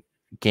we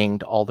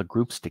ganged all the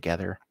groups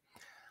together,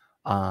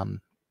 I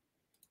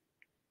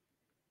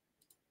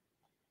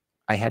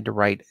had to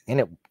write,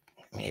 and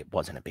it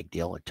wasn't a big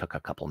deal. It took a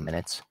couple of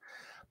minutes,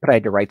 but I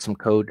had to write some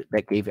code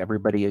that gave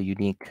everybody a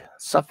unique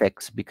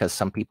suffix because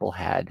some people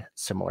had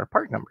similar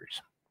part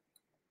numbers.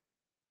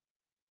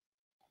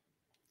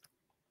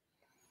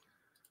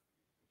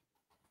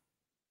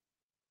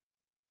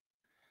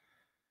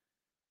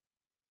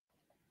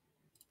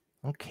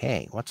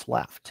 Okay, what's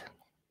left?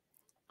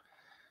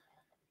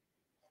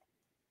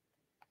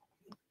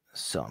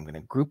 So I'm going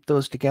to group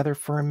those together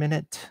for a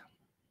minute.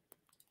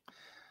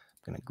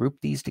 I'm going to group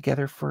these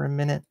together for a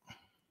minute.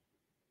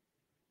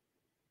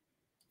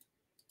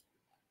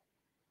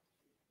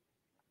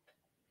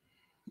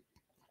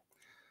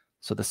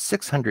 So the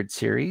 600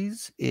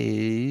 series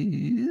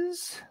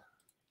is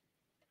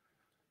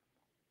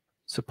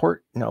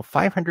support, no,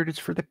 500 is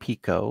for the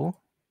Pico.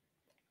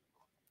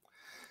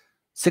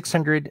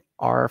 600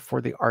 are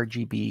for the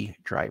RGB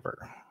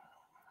driver.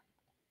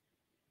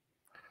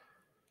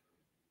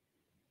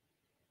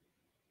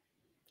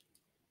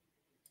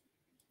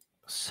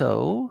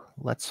 So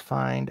let's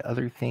find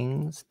other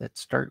things that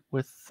start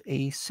with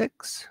a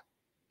 6.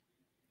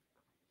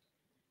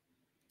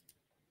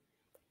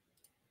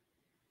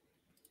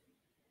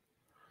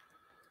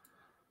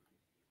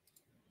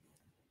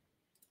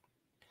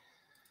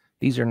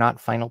 These are not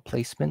final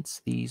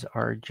placements. These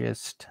are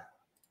just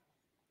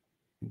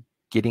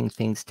getting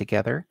things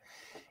together.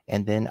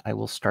 And then I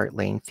will start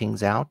laying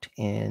things out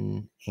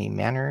in a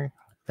manner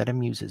that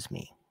amuses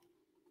me.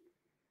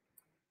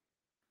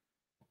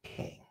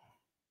 Okay.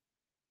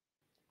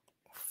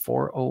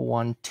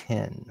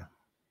 40110.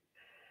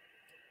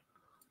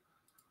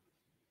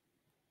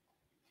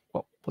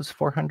 What was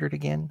 400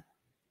 again?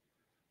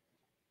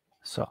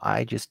 So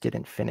I just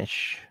didn't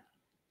finish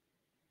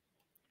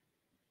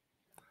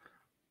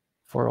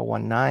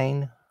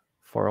 4019,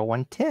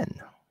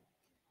 40110.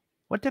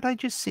 What did I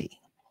just see?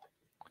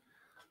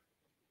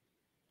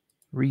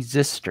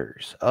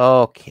 Resistors.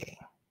 Okay.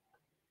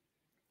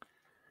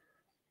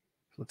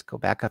 Let's go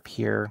back up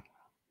here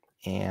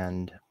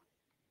and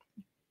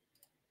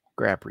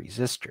grab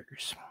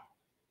resistors.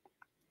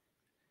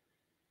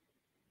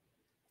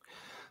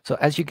 So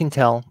as you can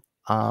tell,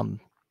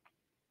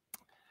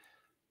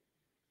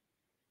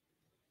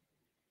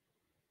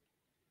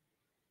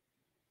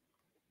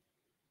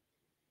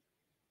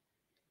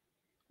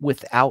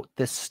 without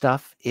this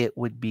stuff, it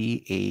would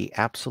be an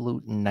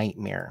absolute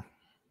nightmare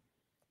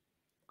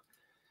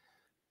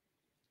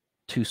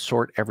to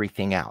sort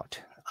everything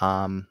out.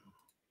 And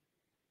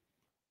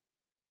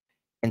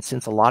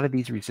since a lot of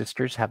these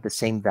resistors have the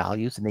same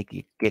values and they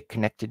get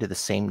connected to the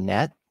same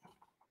net,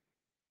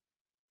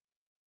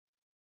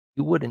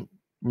 you wouldn't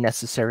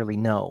necessarily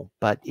know.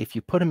 But if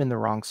you put them in the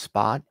wrong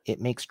spot,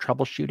 it makes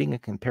troubleshooting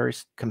and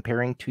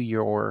comparing to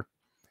your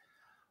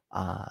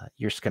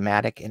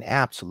schematic an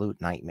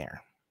absolute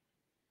nightmare.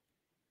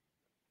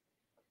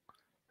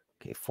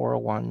 Okay,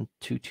 401,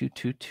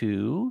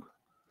 2222,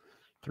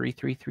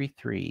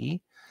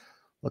 3333.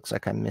 Looks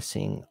like I'm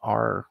missing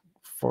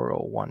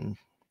R4014.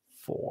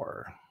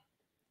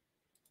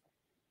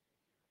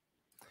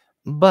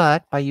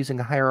 But by using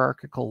a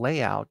hierarchical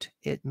layout,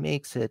 it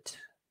makes it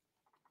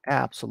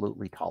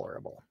absolutely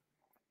tolerable,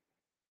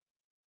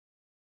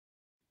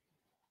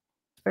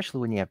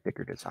 especially when you have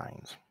bigger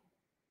designs.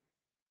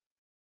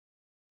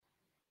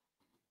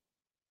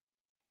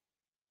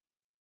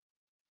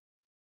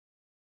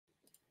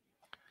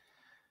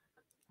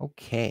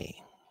 Okay,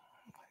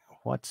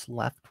 what's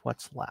left?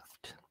 What's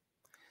left?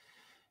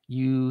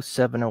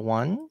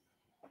 U701.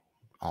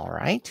 All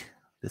right,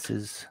 this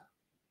is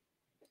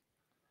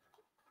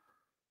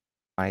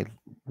my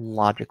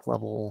logic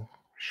level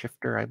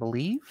shifter, I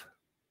believe.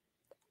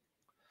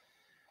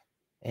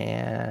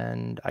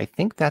 And I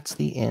think that's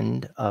the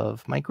end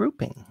of my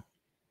grouping.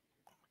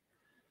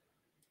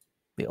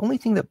 The only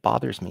thing that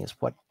bothers me is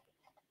what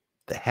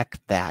the heck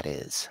that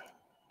is.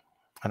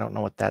 I don't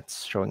know what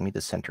that's showing me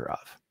the center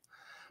of,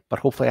 but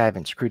hopefully I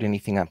haven't screwed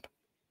anything up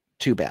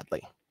too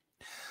badly.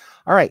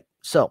 All right,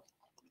 so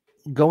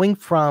going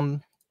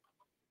from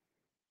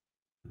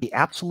the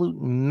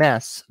absolute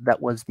mess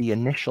that was the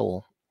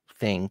initial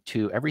thing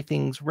to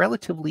everything's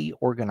relatively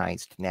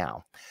organized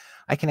now,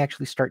 I can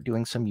actually start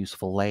doing some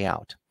useful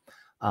layout.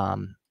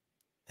 And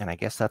I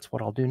guess that's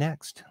what I'll do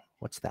next.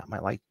 What's that? My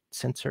light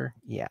sensor?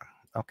 Yeah,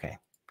 okay.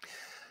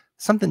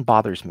 Something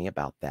bothers me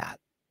about that.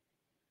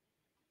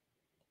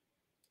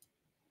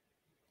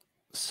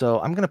 So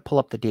I'm going to pull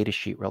up the data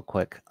sheet real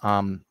quick.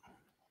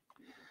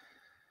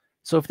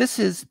 So if this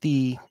is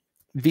the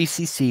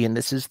VCC and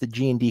this is the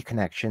G&D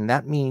connection,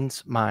 that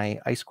means my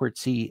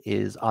I2C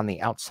is on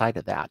the outside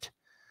of that,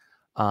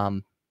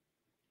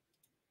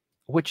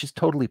 which is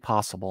totally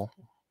possible.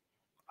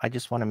 I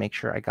just want to make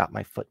sure I got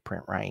my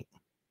footprint right.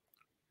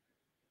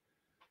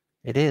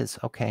 It is.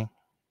 Okay.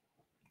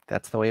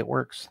 That's the way it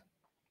works.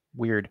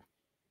 Weird.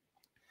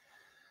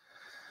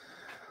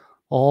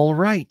 All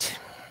right.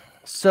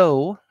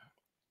 So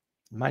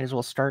might as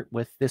well start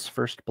with this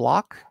first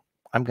block.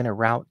 I'm going to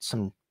route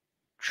some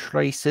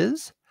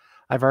traces.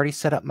 I've already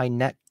set up my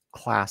net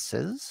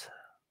classes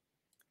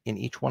in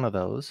each one of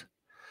those.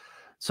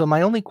 So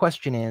my only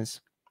question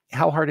is,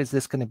 how hard is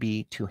this going to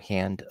be to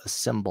hand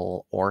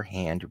assemble or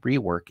hand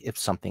rework if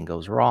something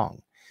goes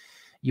wrong?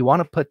 You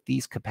want to put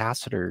these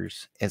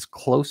capacitors as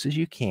close as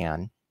you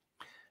can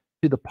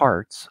to the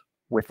parts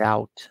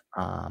without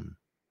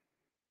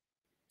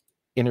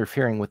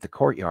interfering with the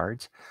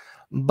courtyards.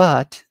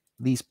 But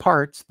these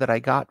parts that I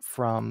got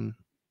from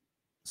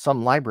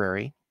some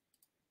library,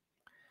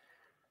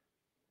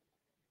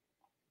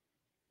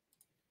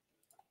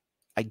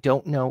 I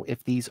don't know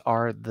if these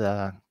are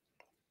the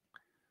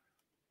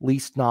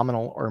least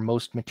nominal or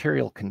most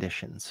material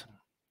conditions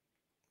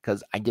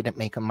because I didn't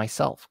make them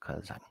myself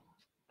because I'm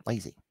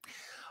lazy.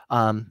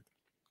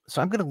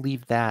 So I'm going to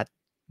leave that,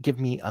 give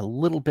me a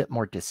little bit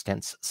more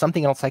distance.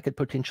 Something else I could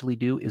potentially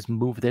do is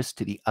move this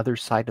to the other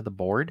side of the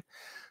board,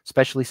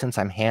 especially since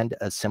I'm hand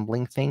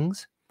assembling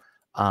things,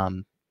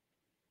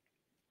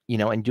 you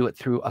know, and do it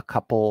through a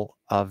couple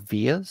of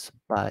vias,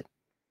 but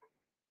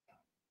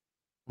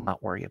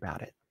not worry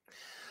about it.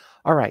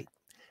 All right.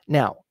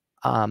 Now,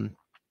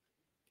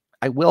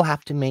 I will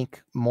have to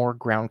make more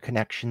ground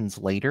connections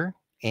later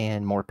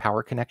and more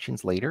power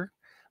connections later.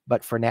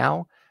 But for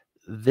now,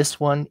 this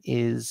one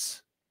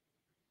is,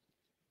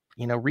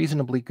 you know,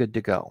 reasonably good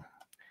to go.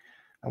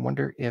 I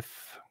wonder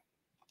if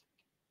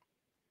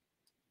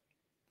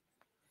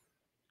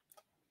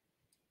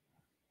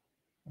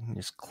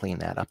Just clean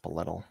that up a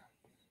little.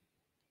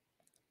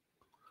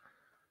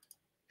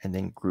 And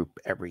then group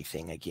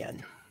everything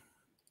again.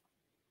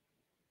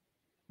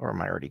 Or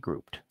am I already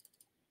grouped?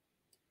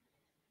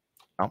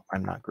 Oh,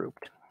 I'm not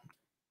grouped.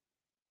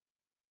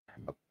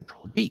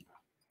 Control G.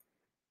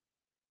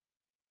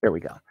 There we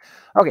go.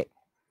 Okay,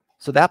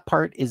 so that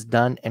part is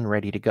done and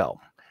ready to go.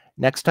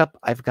 Next up,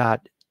 I've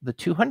got the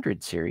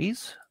 200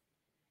 series,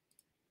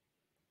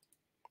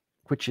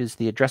 which is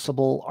the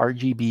addressable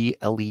RGB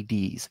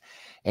LEDs,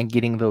 and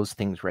getting those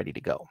things ready to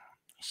go.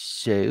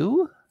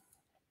 So,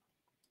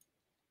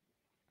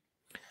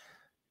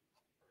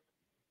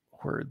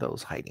 where are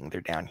those hiding?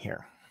 They're down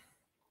here.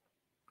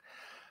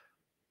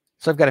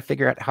 So I've got to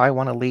figure out how I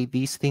want to lay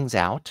these things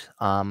out.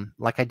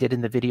 Like I did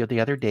in the video the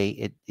other day,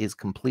 it is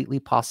completely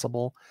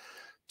possible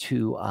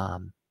to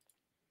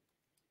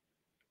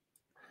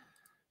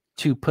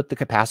put the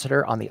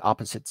capacitor on the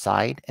opposite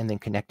side and then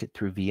connect it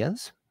through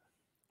vias.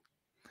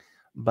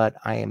 But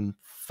I am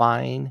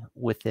fine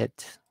with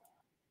it.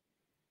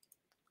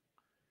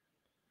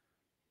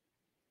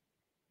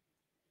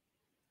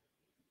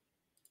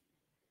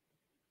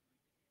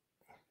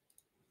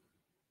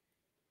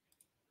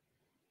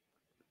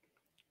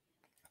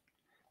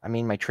 I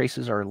mean, my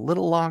traces are a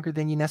little longer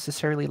than you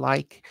necessarily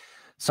like.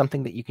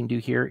 Something that you can do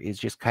here is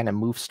just kind of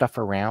move stuff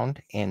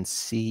around and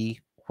see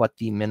what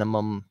the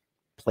minimum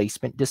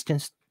placement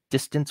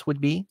distance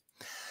would be.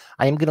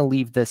 I am going to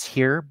leave this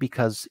here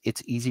because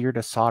it's easier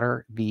to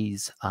solder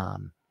these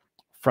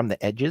from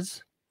the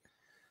edges.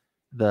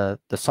 The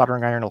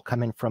soldering iron will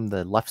come in from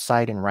the left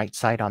side and right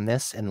side on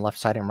this, and left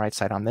side and right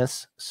side on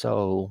this.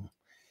 So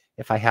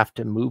if I have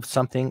to move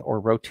something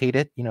or rotate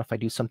it, you know, if I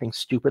do something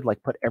stupid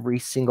like put every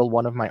single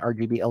one of my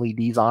RGB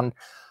LEDs on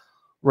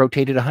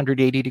rotated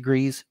 180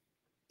 degrees,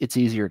 it's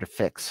easier to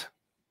fix.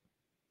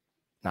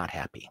 Not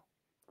happy.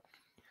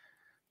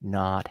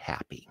 Not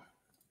happy.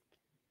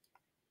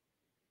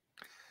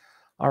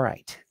 All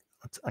right,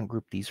 let's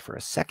ungroup these for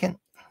a second.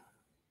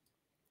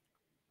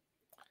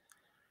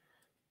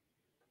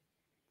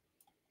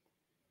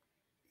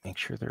 Make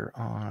sure they're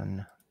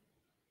on.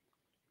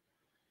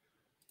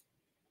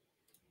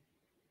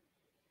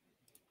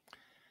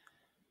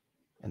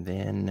 And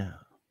then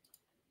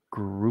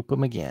group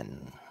them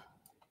again.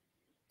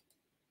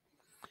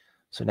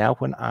 So now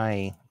when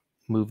I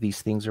move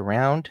these things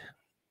around,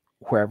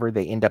 wherever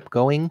they end up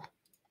going,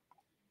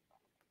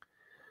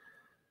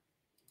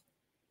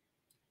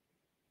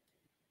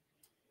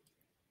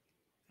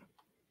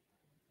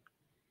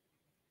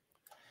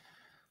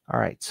 all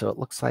right, so it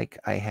looks like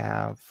I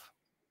have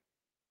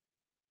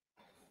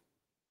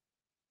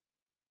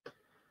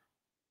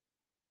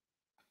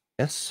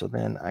this, so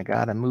then I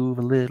gotta move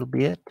a little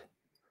bit,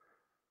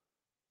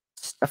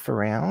 stuff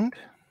around.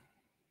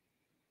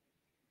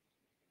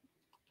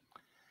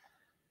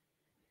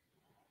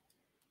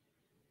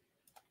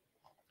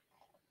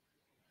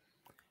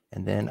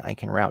 And then I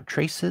can route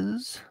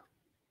traces.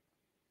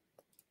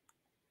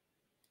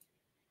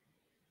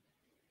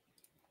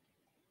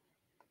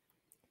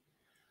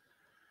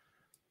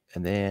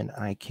 And then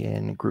I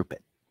can group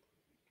it.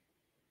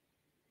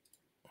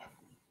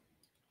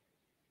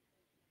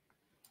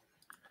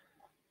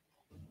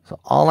 So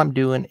all I'm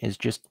doing is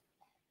just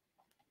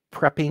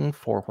prepping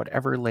for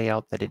whatever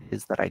layout that it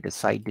is that I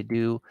decide to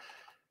do,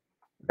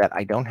 that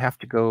I don't have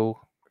to go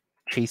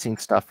chasing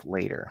stuff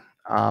later.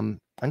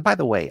 And by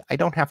the way, I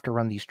don't have to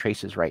run these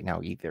traces right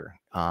now either.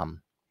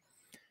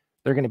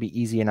 They're going to be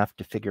easy enough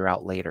to figure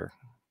out later.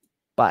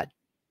 But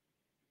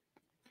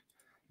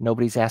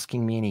nobody's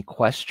asking me any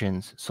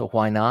questions, so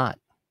why not?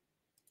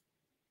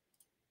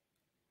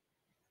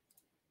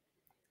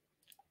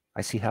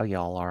 I see how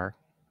y'all are.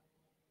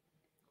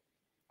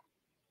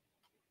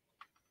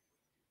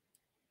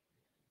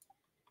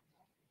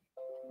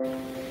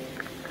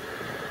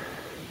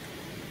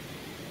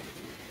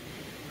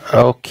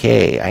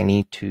 Okay, I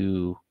need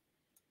to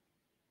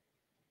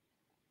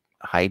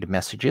hide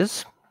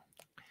messages.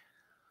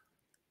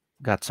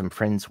 Got some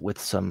friends with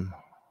some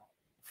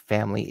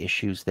family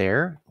issues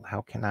there.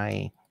 How can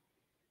I?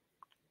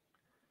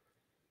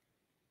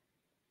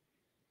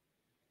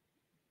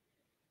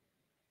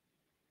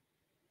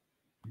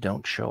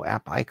 Don't show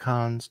app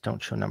icons.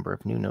 Don't show number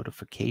of new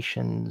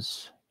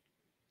notifications.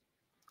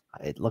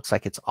 It looks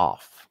like it's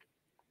off.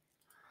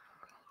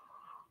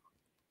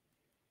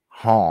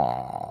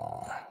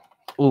 Huh.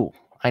 Ooh,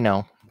 I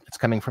know. It's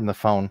coming from the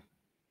phone.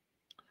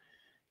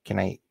 Can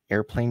I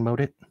airplane mode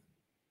it?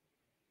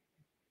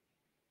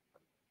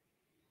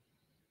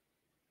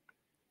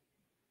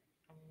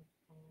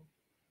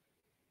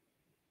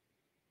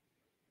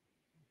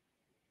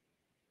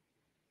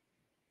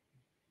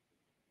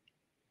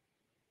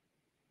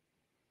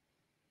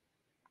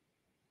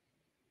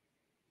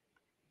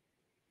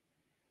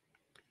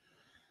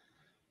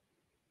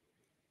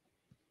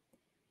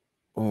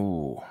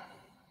 Ooh.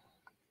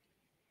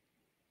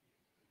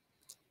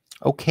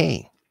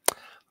 Okay.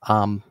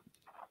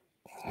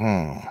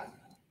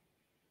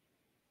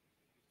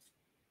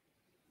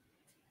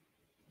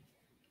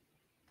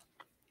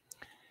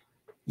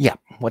 Yeah,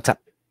 what's up?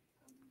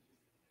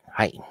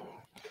 Hi.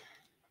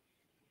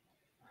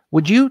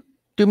 Would you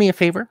do me a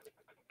favor?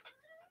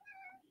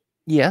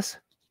 Yes.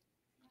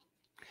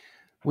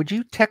 Would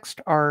you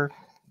text our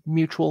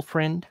mutual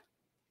friend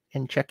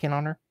and check in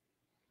on her?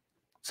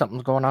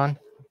 Something's going on.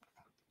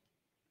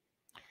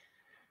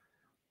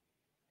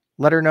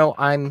 Let her know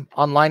I'm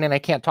online and I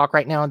can't talk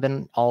right now, and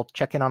then I'll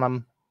check in on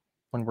them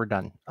when we're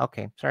done.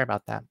 Okay, sorry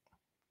about that.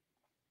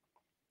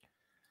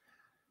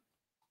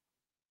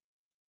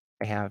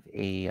 I have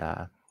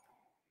a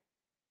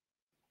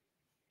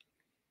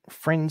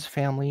friend's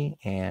family,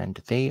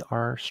 and they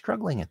are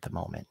struggling at the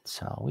moment,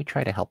 so we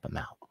try to help them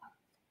out.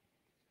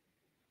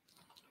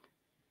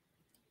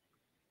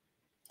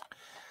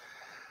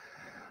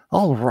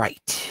 All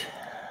right.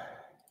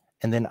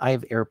 And then I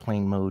have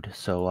airplane mode,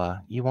 so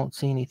you won't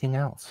see anything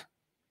else.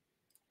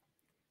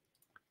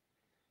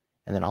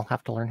 And then I'll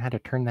have to learn how to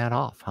turn that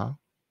off, huh?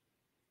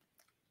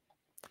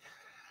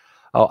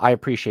 Oh, I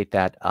appreciate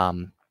that.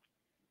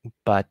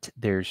 But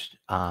there's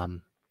not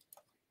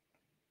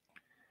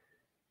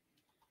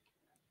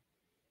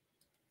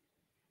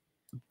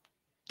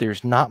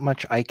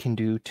much I can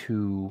do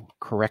to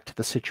correct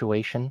the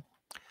situation.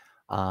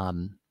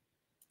 And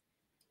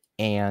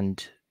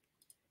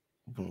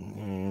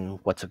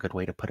what's a good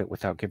way to put it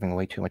without giving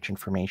away too much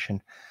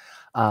information?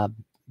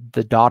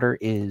 The daughter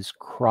is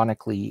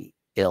chronically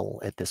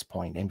ill at this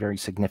point, and very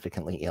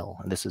significantly ill.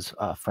 And this is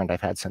a friend I've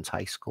had since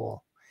high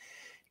school.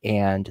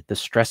 And the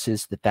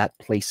stresses that that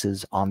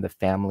places on the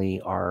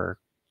family are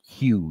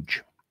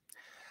huge.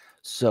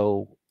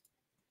 So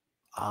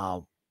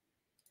the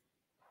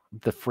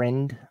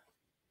friend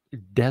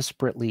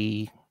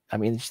desperately, I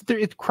mean,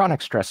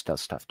 chronic stress does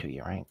stuff to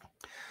you, right?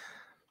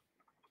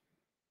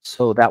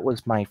 So that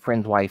was my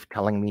friend's wife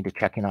telling me to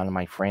check in on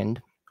my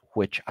friend,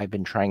 which I've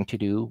been trying to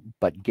do,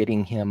 but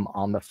getting him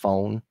on the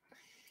phone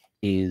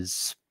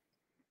is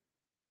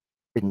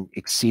been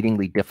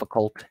exceedingly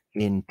difficult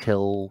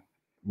until,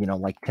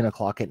 like 10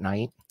 o'clock at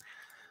night.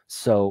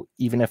 So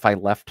even if I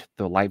left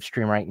the live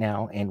stream right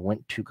now and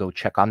went to go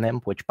check on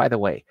them, which, by the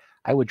way,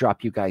 I would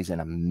drop you guys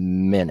in a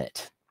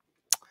minute.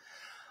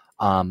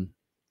 I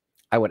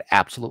would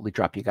absolutely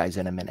drop you guys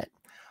in a minute,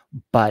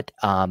 but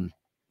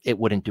it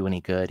wouldn't do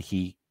any good.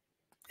 He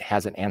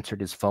hasn't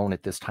answered his phone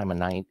at this time of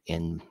night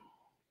in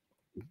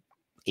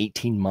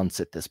 18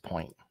 months at this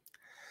point.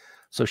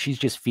 So she's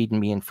just feeding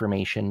me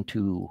information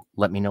to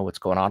let me know what's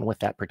going on with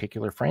that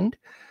particular friend.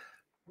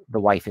 The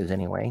wife is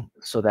anyway,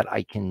 so that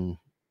I can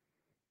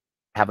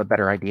have a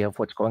better idea of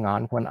what's going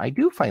on when I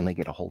do finally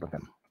get a hold of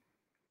him,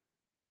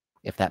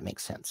 if that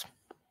makes sense.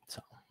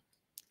 So,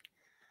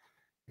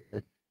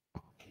 the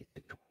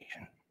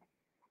situation.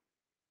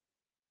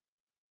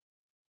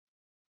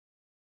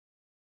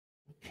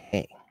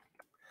 Okay.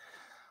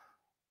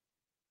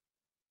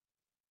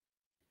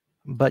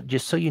 But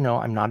just so you know,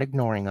 I'm not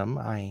ignoring them.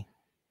 I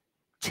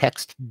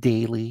text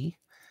daily,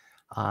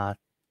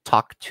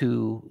 talk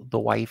to the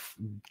wife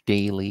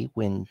daily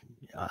when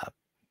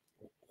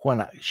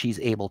she's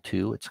able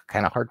to. It's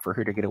kind of hard for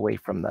her to get away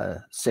from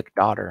the sick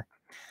daughter.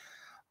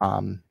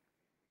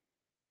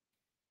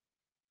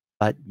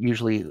 But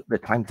usually the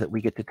times that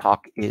we get to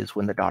talk is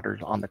when the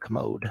daughter's on the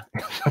commode.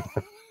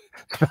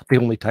 It's about the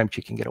only time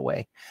she can get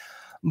away.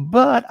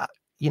 But,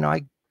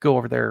 I go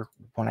over there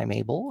when I'm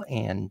able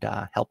and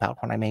help out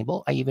when I'm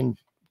able. I even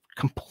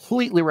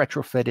completely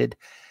retrofitted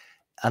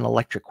an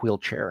electric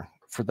wheelchair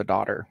for the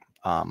daughter.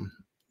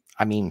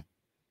 I mean,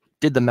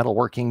 did the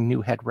metalworking,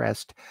 new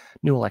headrest,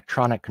 new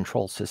electronic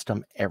control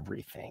system,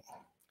 everything.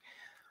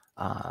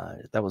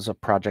 That was a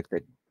project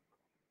that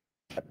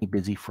kept me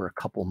busy for a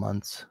couple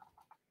months.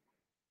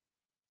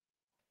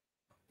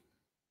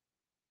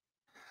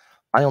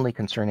 My only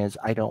concern is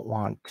I don't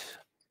want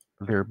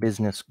their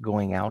business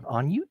going out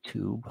on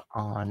YouTube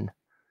on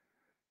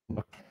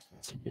text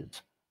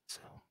messages.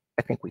 So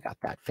I think we got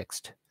that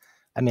fixed.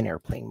 I'm in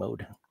airplane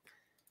mode.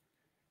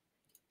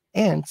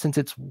 And since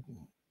it's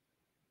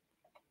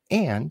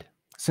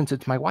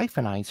my wife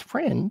and I's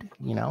friend,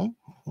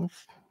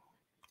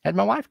 had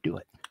my wife do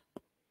it.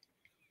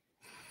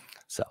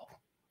 So,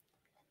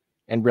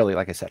 and really,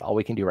 like I said, all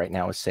we can do right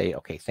now is say,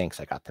 okay, thanks,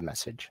 I got the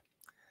message.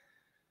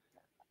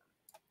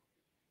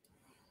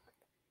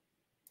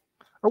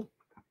 Oh,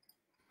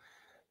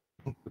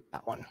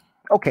 that one.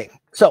 Okay,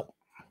 so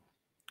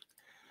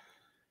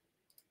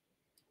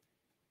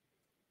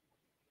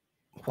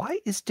why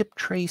is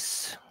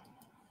DipTrace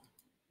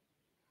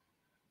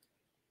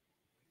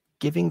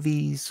giving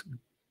these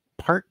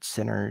part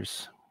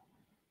centers?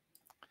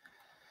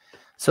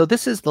 So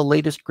this is the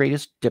latest,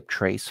 greatest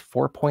DipTrace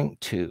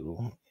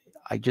 4.2.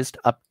 I just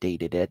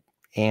updated it,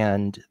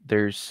 and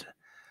there's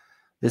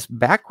this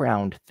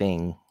background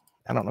thing.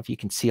 I don't know if you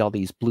can see all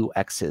these blue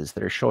X's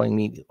that are showing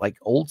me like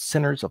old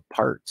centers of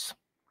parts.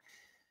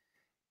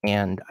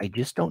 And I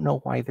just don't know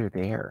why they're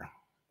there.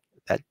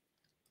 That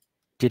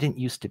didn't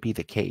used to be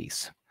the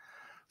case.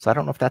 So I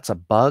don't know if that's a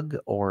bug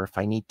or if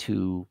I need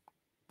to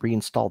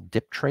reinstall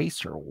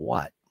DipTrace or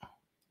what.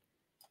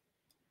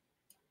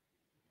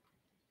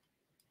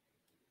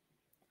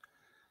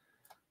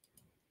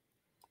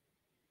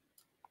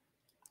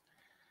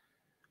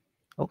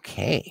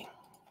 Okay,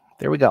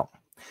 there we go.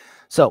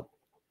 So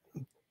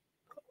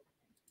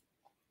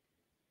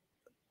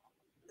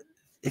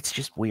it's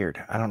just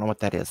weird. I don't know what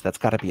that is. That's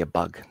got to be a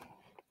bug.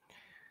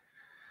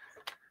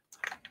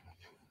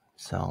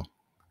 So,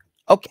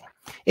 okay.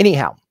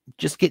 Anyhow,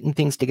 just getting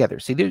things together.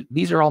 See,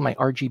 these are all my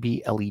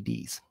RGB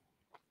LEDs.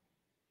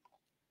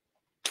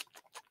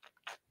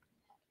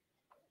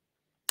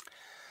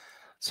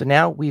 So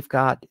now we've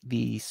got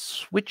the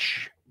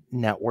switch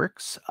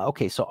networks.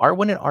 Okay, so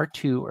R1 and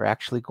R2 are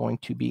actually going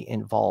to be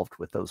involved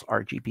with those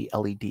RGB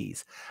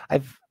LEDs.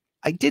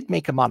 I did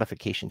make a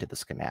modification to the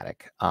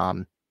schematic,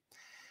 and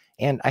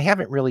I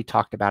haven't really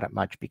talked about it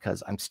much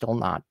because I'm still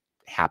not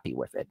happy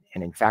with it.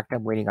 And in fact,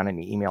 I'm waiting on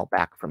an email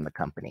back from the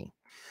company.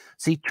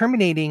 See,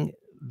 terminating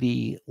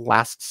the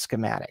last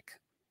schematic,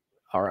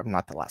 or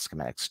not the last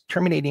schematics,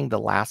 terminating the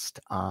last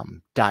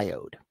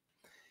diode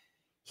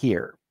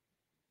here.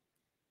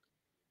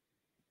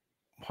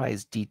 Why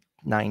is D9,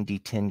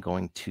 D10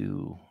 going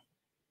to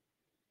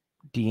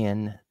D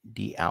in,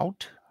 D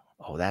out?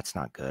 Oh, that's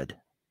not good.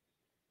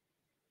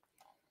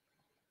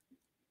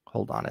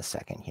 Hold on a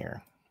second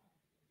here.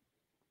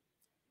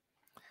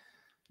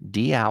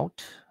 D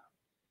out,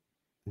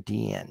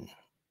 D in.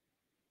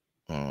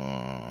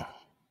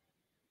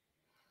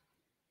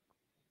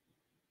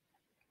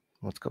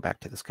 Let's go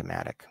back to the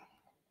schematic.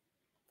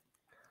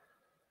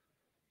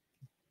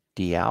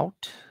 D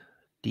out,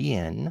 D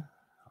in,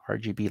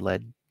 RGB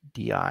LED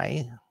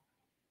DI.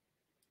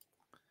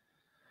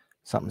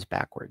 Something's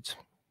backwards.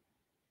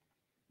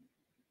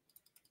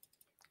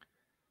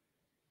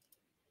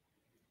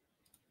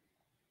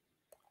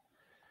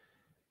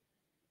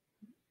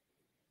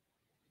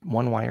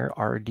 One wire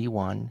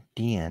RD1,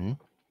 D in,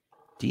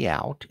 D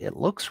out. It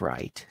looks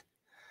right.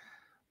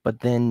 But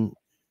then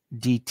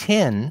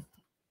D10,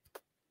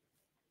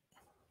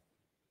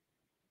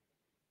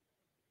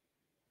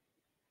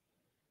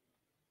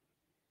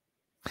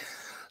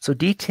 so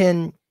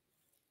D10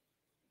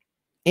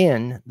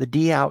 in, the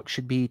D out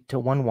should be to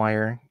one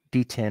wire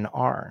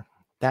D10R,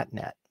 that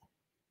net.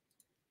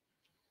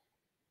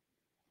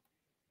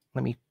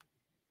 Let me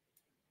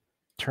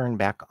turn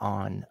back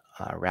on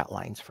rat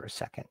lines for a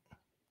second.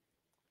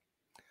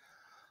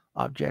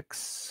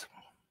 Objects.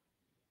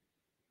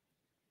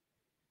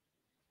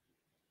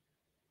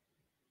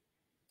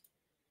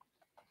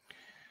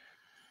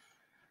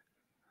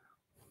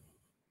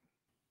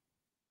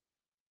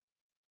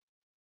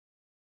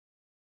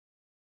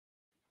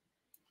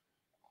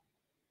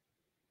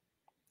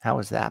 How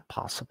is that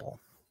possible?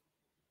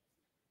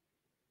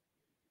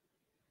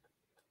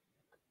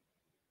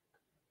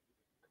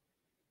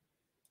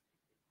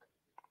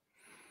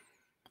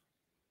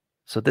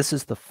 So this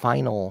is the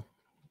final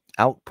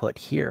output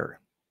here.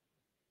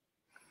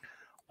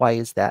 Why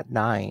is that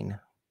 9?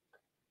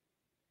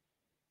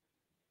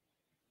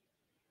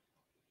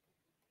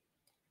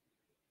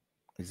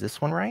 Is this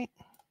one right?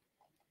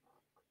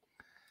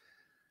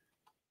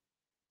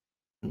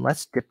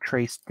 Unless dip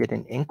trace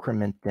didn't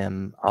increment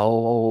them.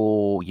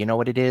 Oh, you know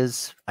what it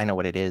is? I know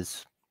what it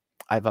is.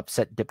 I've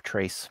upset dip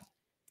trace.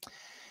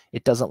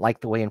 It doesn't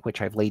like the way in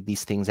which I've laid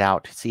these things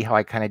out. See how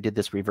I kind of did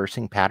this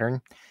reversing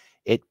pattern?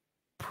 It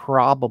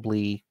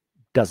probably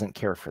doesn't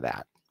care for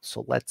that.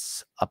 So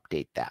let's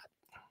update that.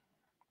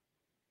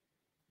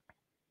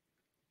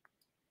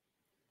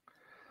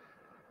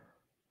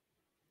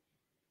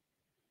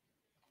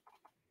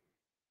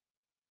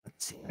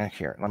 Let's see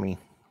here. Let me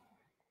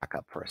back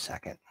up for a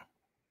second.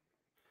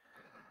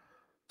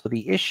 So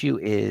the issue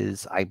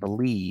is, I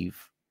believe,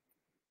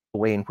 the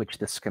way in which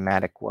the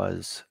schematic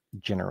was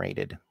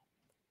generated.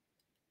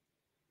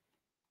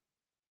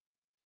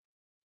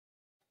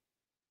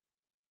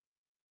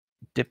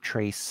 Dip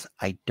trace,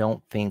 I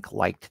don't think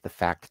liked the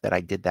fact that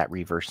I did that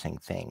reversing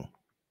thing.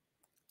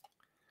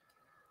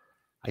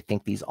 I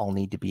think these all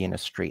need to be in a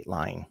straight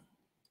line.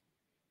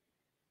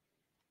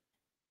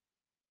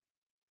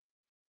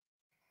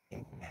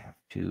 I have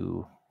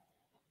to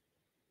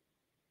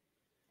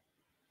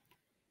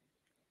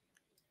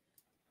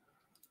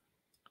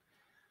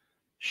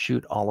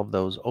shoot all of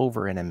those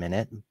over in a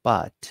minute,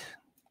 but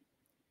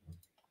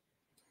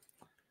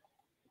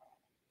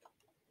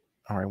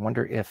or I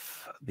wonder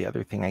if the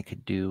other thing I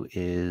could do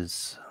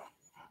is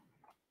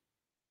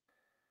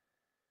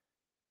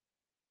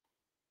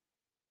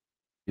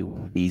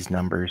do these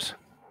numbers.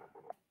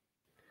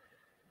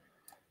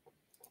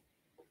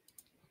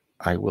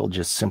 I will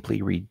just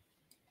simply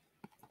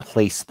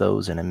replace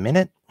those in a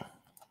minute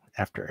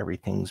after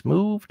everything's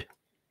moved.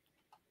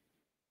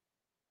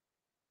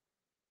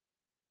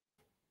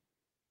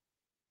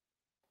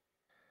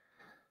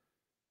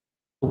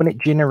 When it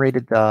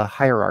generated the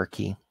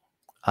hierarchy,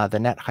 the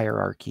net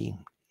hierarchy,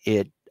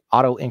 it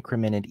auto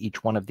incremented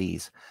each one of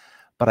these.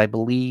 But I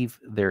believe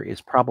there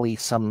is probably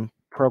some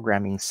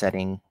programming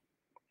setting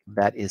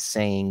that is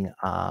saying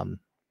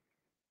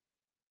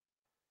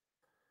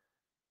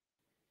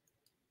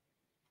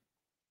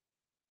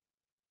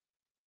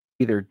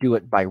either do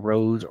it by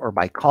rows or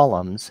by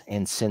columns.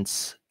 And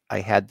since I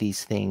had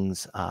these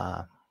things,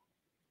 where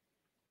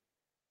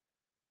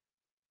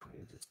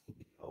does this need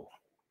to go?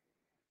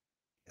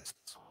 Yes,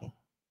 this way.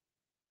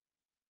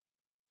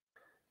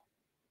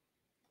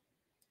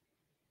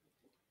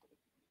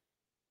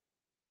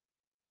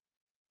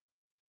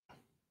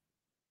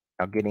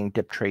 Now getting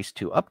dip trace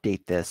to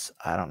update this,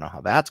 I don't know how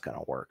that's going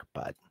to work,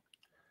 but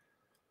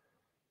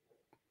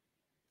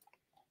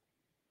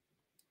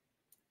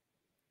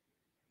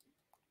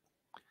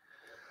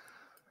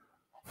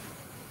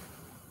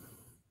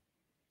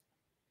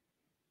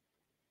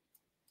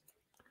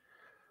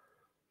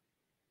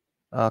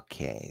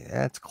okay,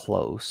 that's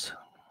close.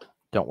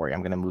 Don't worry,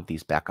 I'm going to move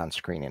these back on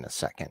screen in a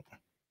second.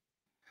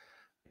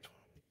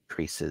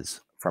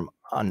 Traces from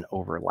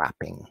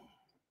unoverlapping,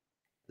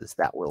 as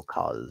that will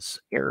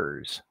cause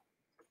errors.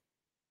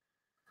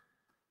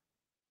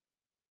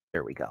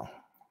 There we go.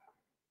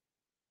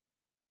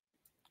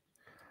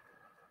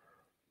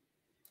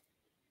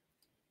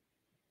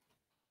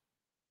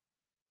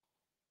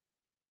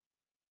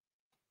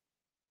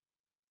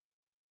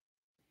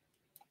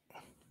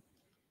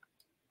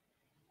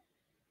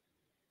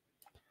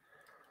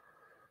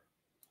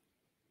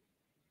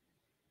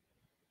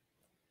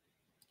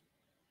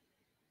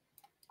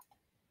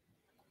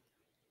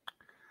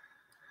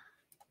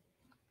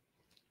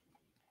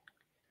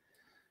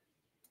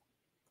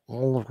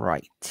 All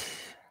right.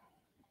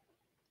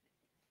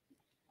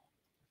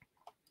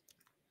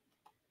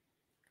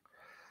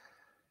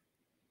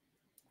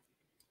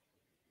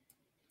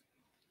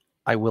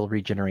 I will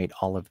regenerate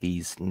all of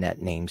these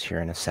net names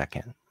here in a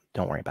second.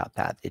 Don't worry about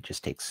that. It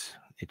just takes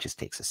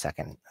a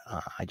second.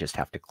 I just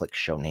have to click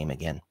show name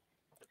again.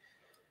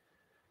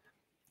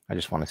 I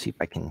just want to see if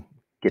I can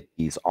get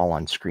these all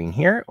on screen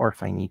here, or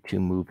if I need to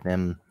move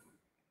them.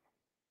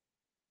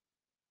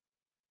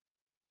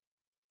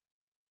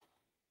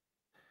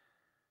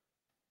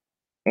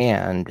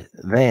 And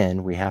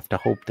then we have to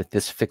hope that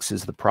this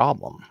fixes the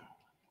problem.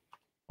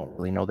 I don't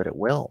really know that it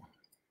will.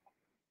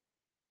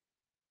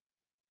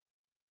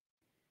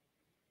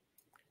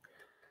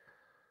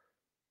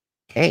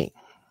 Okay.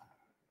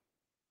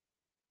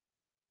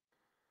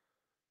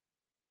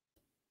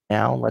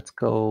 Now let's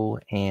go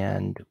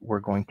and we're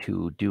going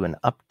to do an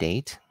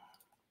update.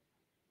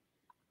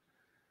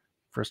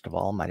 First of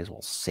all, might as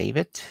well save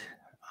it.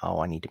 Oh,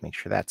 I need to make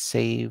sure that's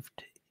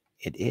saved.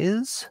 It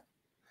is.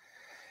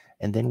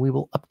 And then we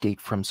will update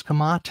from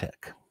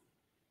schematic.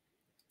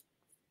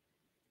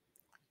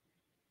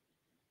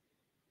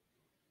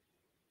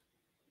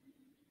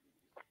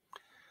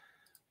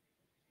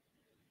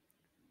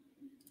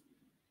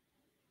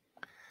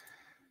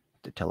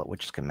 To tell it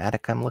which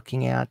schematic I'm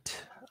looking at.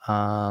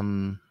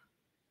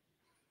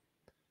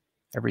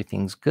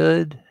 Everything's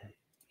good.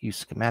 Use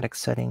schematic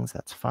settings,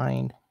 that's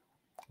fine.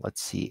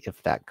 Let's see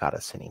if that got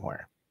us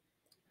anywhere.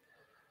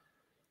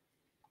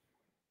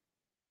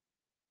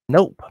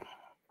 Nope.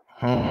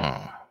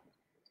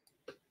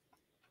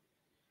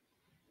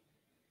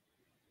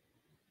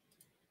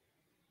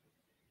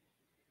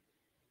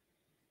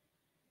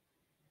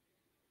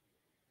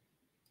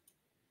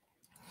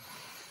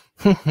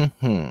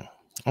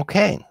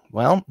 Okay,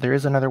 well, there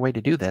is another way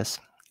to do this.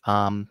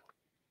 Let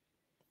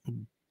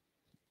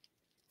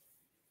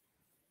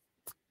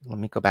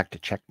me go back to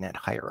CheckNet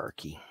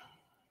hierarchy.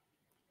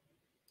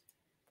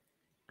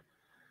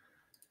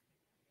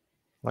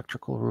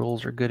 Electrical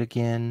rules are good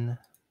again.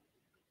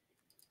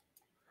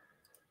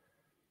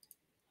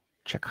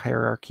 Check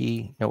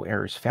hierarchy, no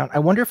errors found. I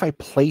wonder if I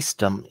placed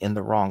them in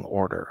the wrong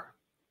order.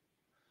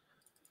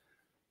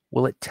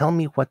 Will it tell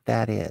me what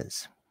that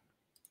is?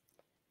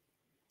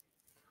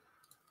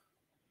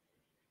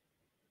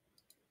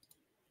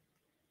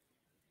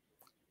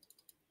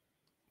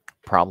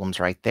 Problems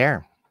right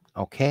there.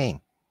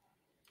 Okay.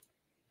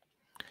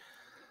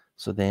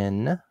 So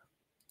then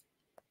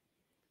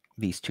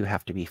these two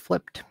have to be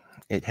flipped.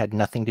 It had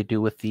nothing to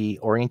do with the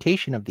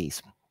orientation of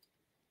these.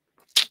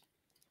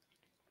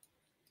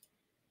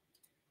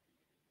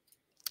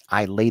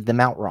 I laid them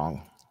out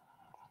wrong.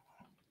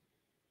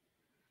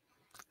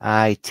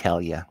 I tell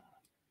you,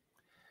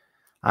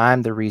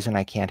 I'm the reason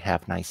I can't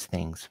have nice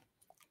things.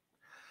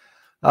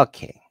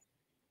 Okay.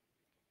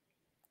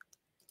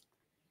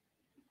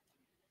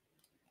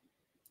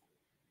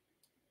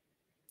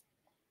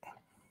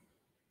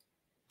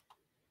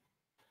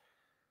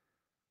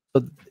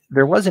 So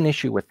there was an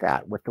issue with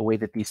that, with the way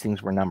that these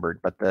things were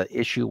numbered. But the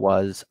issue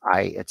was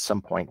at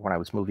some point when I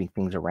was moving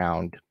things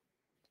around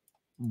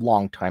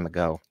long time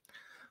ago,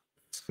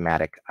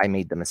 schematic, I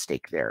made the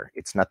mistake there.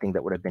 It's nothing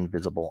that would have been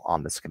visible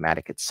on the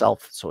schematic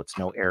itself. So it's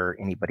no error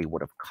anybody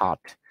would have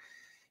caught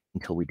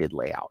until we did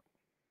layout.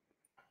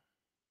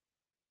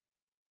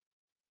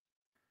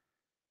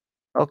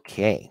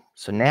 Okay,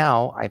 so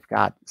now I've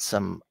got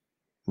some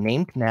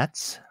named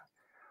nets,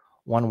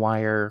 one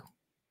wire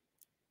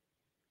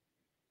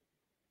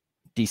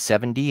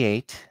D7,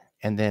 D8,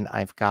 and then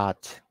I've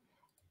got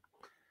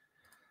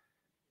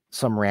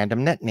some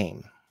random net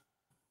name.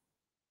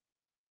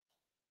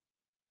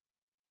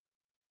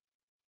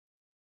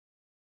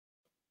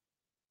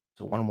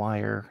 So one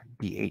wire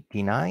D8,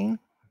 D9,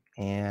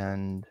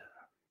 and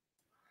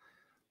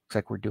looks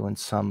like we're doing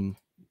some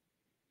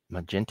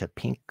magenta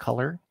pink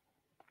color.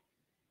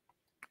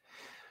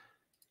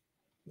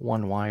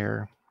 One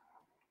wire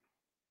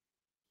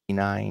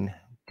D9,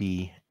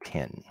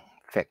 D10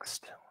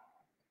 fixed.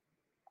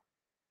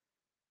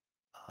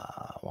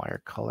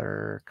 Wire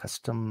color,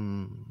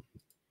 custom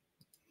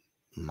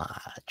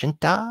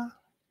magenta.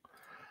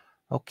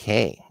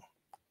 Okay,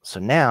 so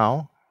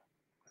now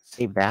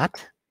save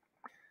that.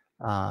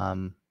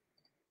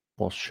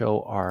 We'll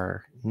show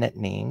our net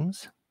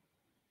names.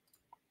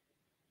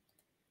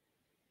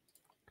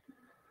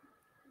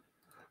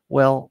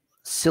 Well,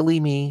 silly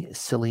me,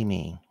 silly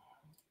me.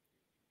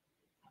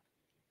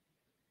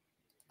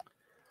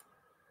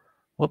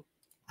 Whoop,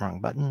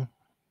 wrong button.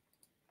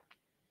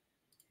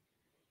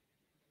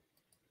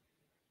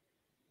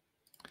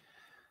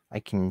 I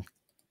can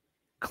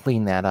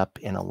clean that up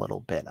in a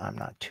little bit. I'm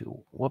not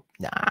too,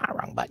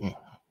 wrong button.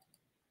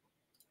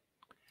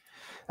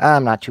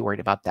 I'm not too worried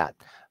about that.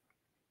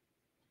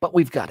 But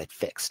we've got it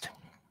fixed.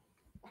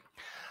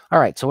 All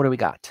right, so what do we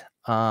got?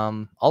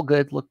 All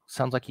good. Look,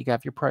 sounds like you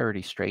got your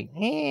priorities straight.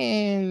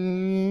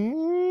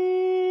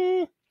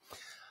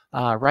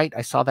 Right,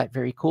 I saw that.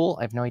 Very cool.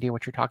 I have no idea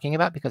what you're talking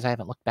about because I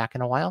haven't looked back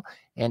in a while.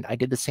 And I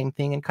did the same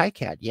thing in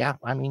KiCad. Yeah,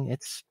 I mean,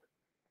 it's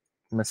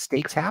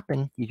mistakes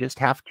happen. You just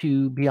have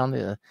to be on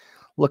the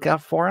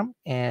lookout for them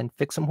and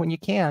fix them when you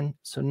can.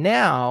 So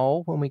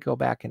now when we go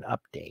back and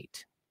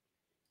update,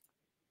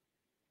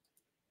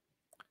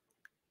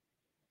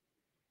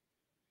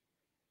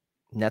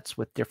 nets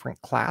with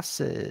different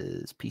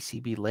classes,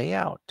 PCB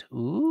layout.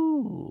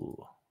 Ooh.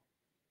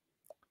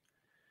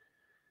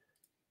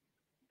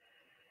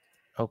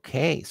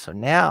 Okay, so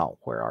now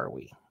where are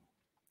we?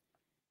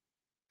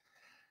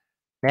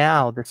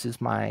 Now this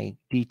is my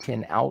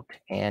D10 out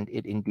and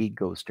it indeed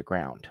goes to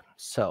ground.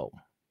 So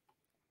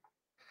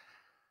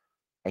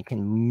I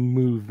can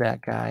move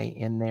that guy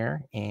in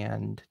there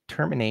and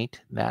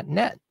terminate that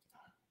net.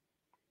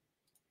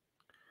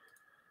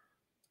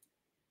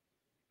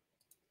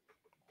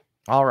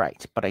 All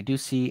right, but I do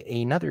see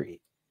another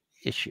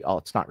issue. Oh,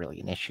 it's not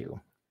really an issue.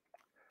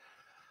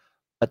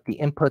 But the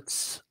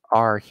inputs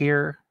are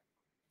here,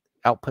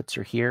 outputs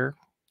are here.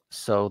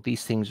 So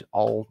these things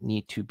all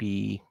need to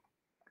be,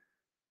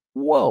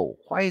 whoa,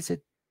 why is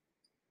it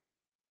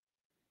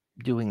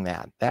doing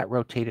that? That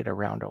rotated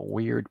around a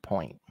weird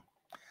point.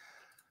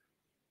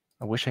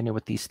 I wish I knew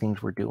what these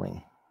things were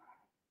doing.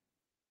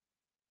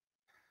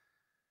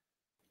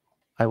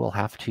 I will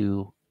have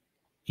to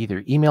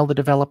either email the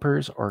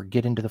developers or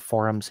get into the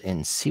forums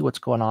and see what's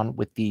going on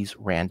with these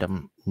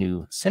random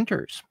new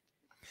centers.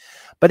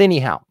 But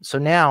anyhow, so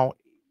now,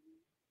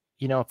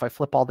 you know, if I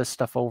flip all this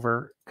stuff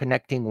over,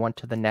 connecting one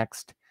to the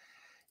next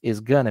is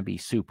going to be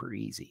super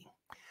easy.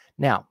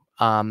 Now,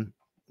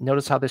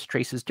 notice how this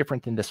trace is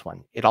different than this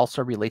one. It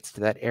also relates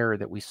to that error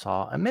that we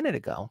saw a minute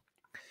ago,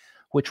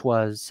 which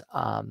was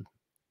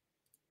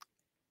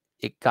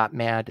it got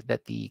mad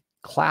that the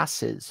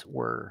classes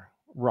were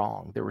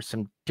wrong. There were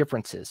some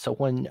differences. So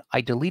when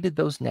I deleted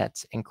those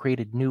nets and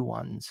created new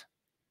ones,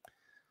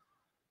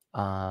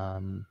 I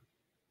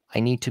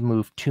need to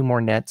move 2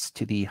 more nets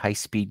to the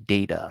high-speed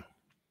data.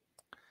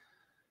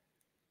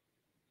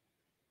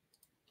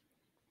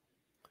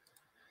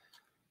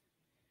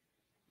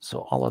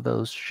 So all of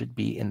those should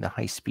be in the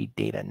high-speed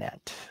data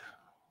net.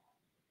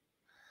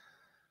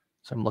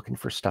 So I'm looking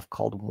for stuff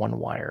called one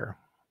wire.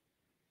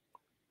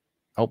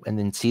 Oh, and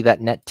then see that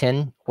net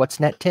 10?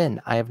 What's net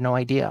 10? I have no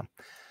idea,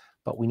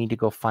 but we need to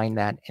go find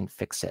that and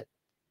fix it.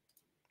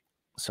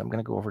 So I'm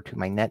going to go over to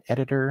my net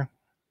editor.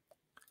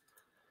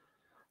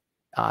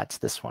 It's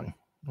this one.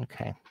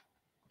 Okay.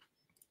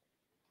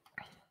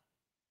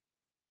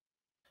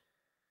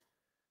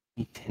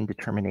 E10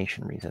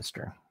 determination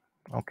resistor.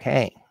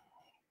 Okay.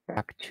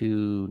 Back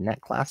to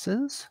net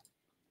classes.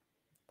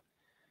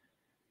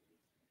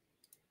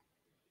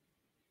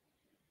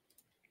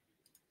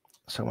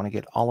 So I want to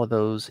get all of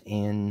those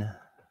in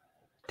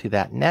to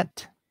that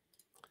net.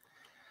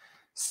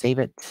 Save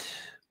it.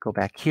 Go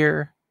back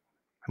here.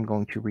 I'm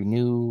going to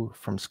renew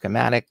from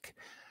schematic.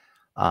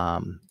 All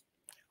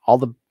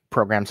the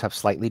programs have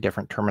slightly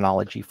different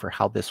terminology for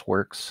how this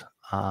works.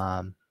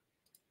 But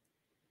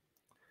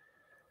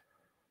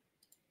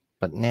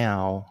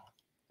now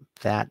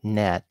that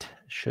net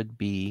should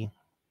be,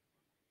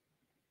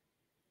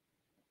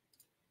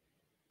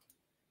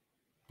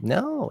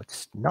 no,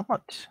 it's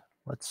not.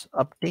 Let's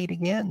update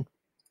again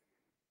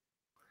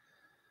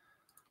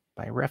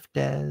by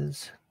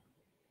refdes.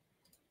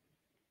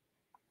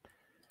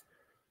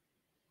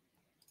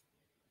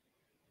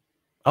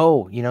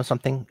 Oh, you know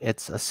something?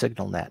 It's a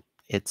signal net.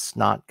 It's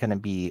not going to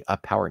be a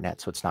power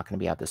net, so it's not going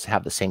to be able to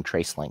have the same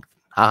trace length.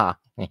 Ah,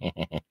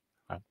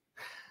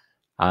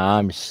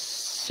 I'm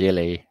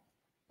silly.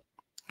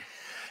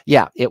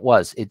 Yeah, it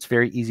was. It's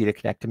very easy to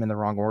connect them in the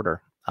wrong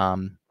order.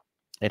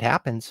 It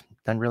happens.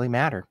 Doesn't really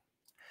matter.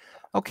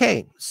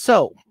 Okay,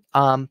 so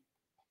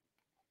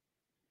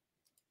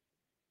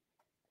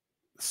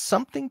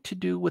something to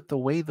do with the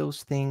way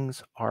those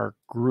things are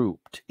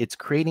grouped. It's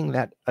creating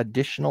that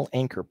additional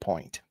anchor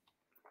point.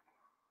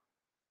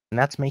 And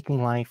that's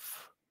making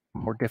life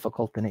more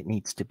difficult than it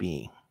needs to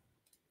be.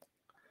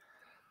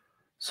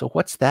 So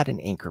what's that an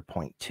anchor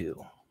point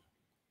to?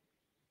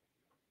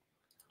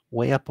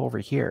 Way up over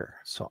here.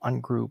 So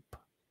ungroup.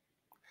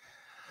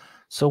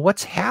 So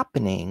what's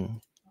happening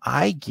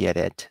I get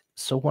it.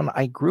 So when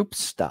I group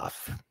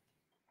stuff,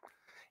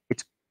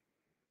 it's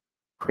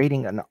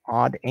creating an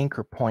odd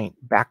anchor point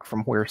back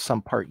from where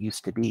some part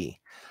used to be.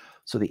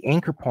 So the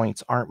anchor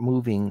points aren't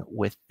moving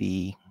with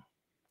the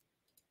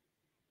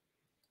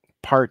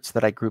parts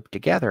that I grouped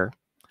together.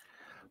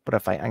 But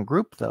if I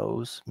ungroup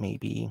those,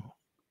 maybe,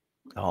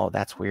 oh,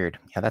 that's weird.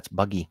 Yeah, that's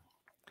buggy.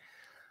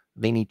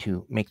 They need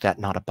to make that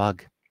not a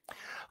bug.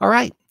 All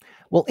right.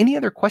 Well, any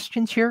other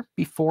questions here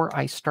before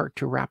I start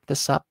to wrap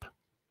this up?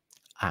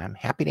 I'm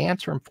happy to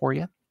answer them for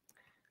you.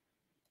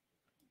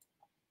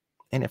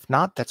 And if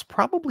not, that's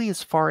probably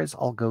as far as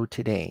I'll go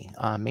today.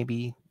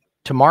 Maybe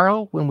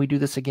tomorrow when we do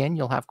this again,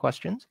 you'll have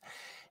questions,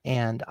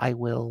 and I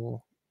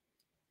will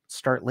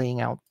start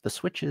laying out the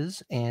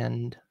switches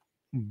and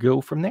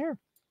go from there.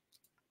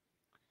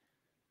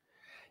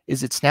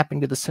 Is it snapping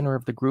to the center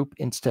of the group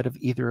instead of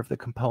either of the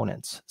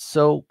components?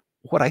 So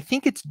what I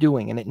think it's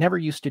doing, and it never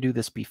used to do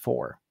this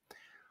before,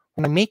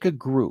 when I make a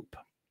group,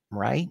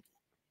 right,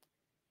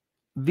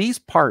 these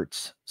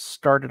parts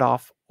started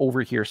off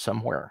over here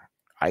somewhere,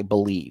 I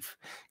believe,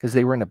 because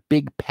they were in a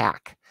big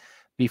pack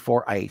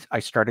before I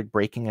started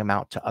breaking them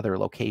out to other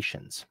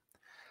locations.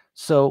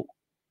 So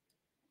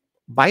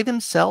by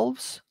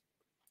themselves,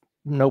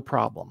 no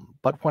problem.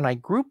 But when I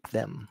group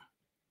them,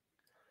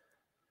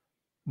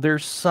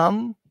 there's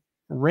some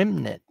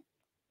remnant.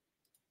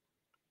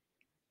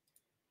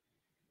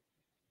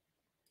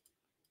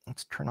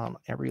 Let's turn on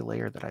every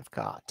layer that I've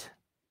got.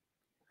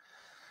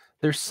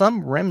 There's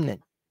some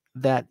remnant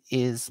that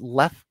is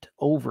left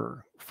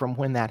over from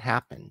when that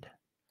happened.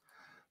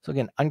 So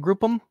again,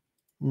 ungroup them,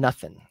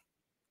 nothing.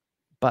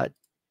 But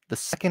the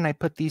second I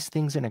put these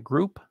things in a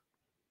group,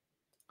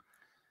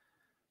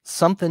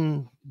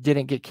 something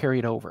didn't get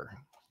carried over.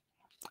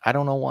 I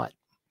don't know what,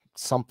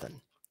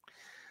 something.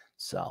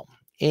 So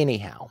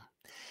anyhow,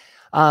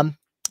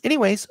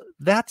 anyways,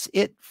 that's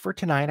it for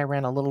tonight. I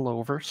ran a little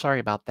over. Sorry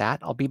about that.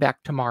 I'll be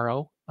back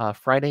tomorrow.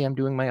 Friday, I'm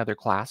doing my other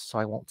class, so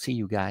I won't see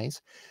you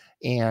guys.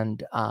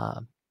 And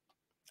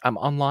I'm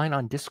online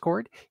on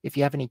Discord. If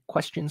you have any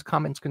questions,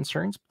 comments,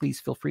 concerns, please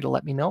feel free to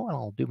let me know, and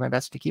I'll do my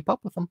best to keep up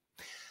with them.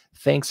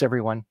 Thanks,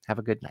 everyone. Have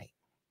a good night.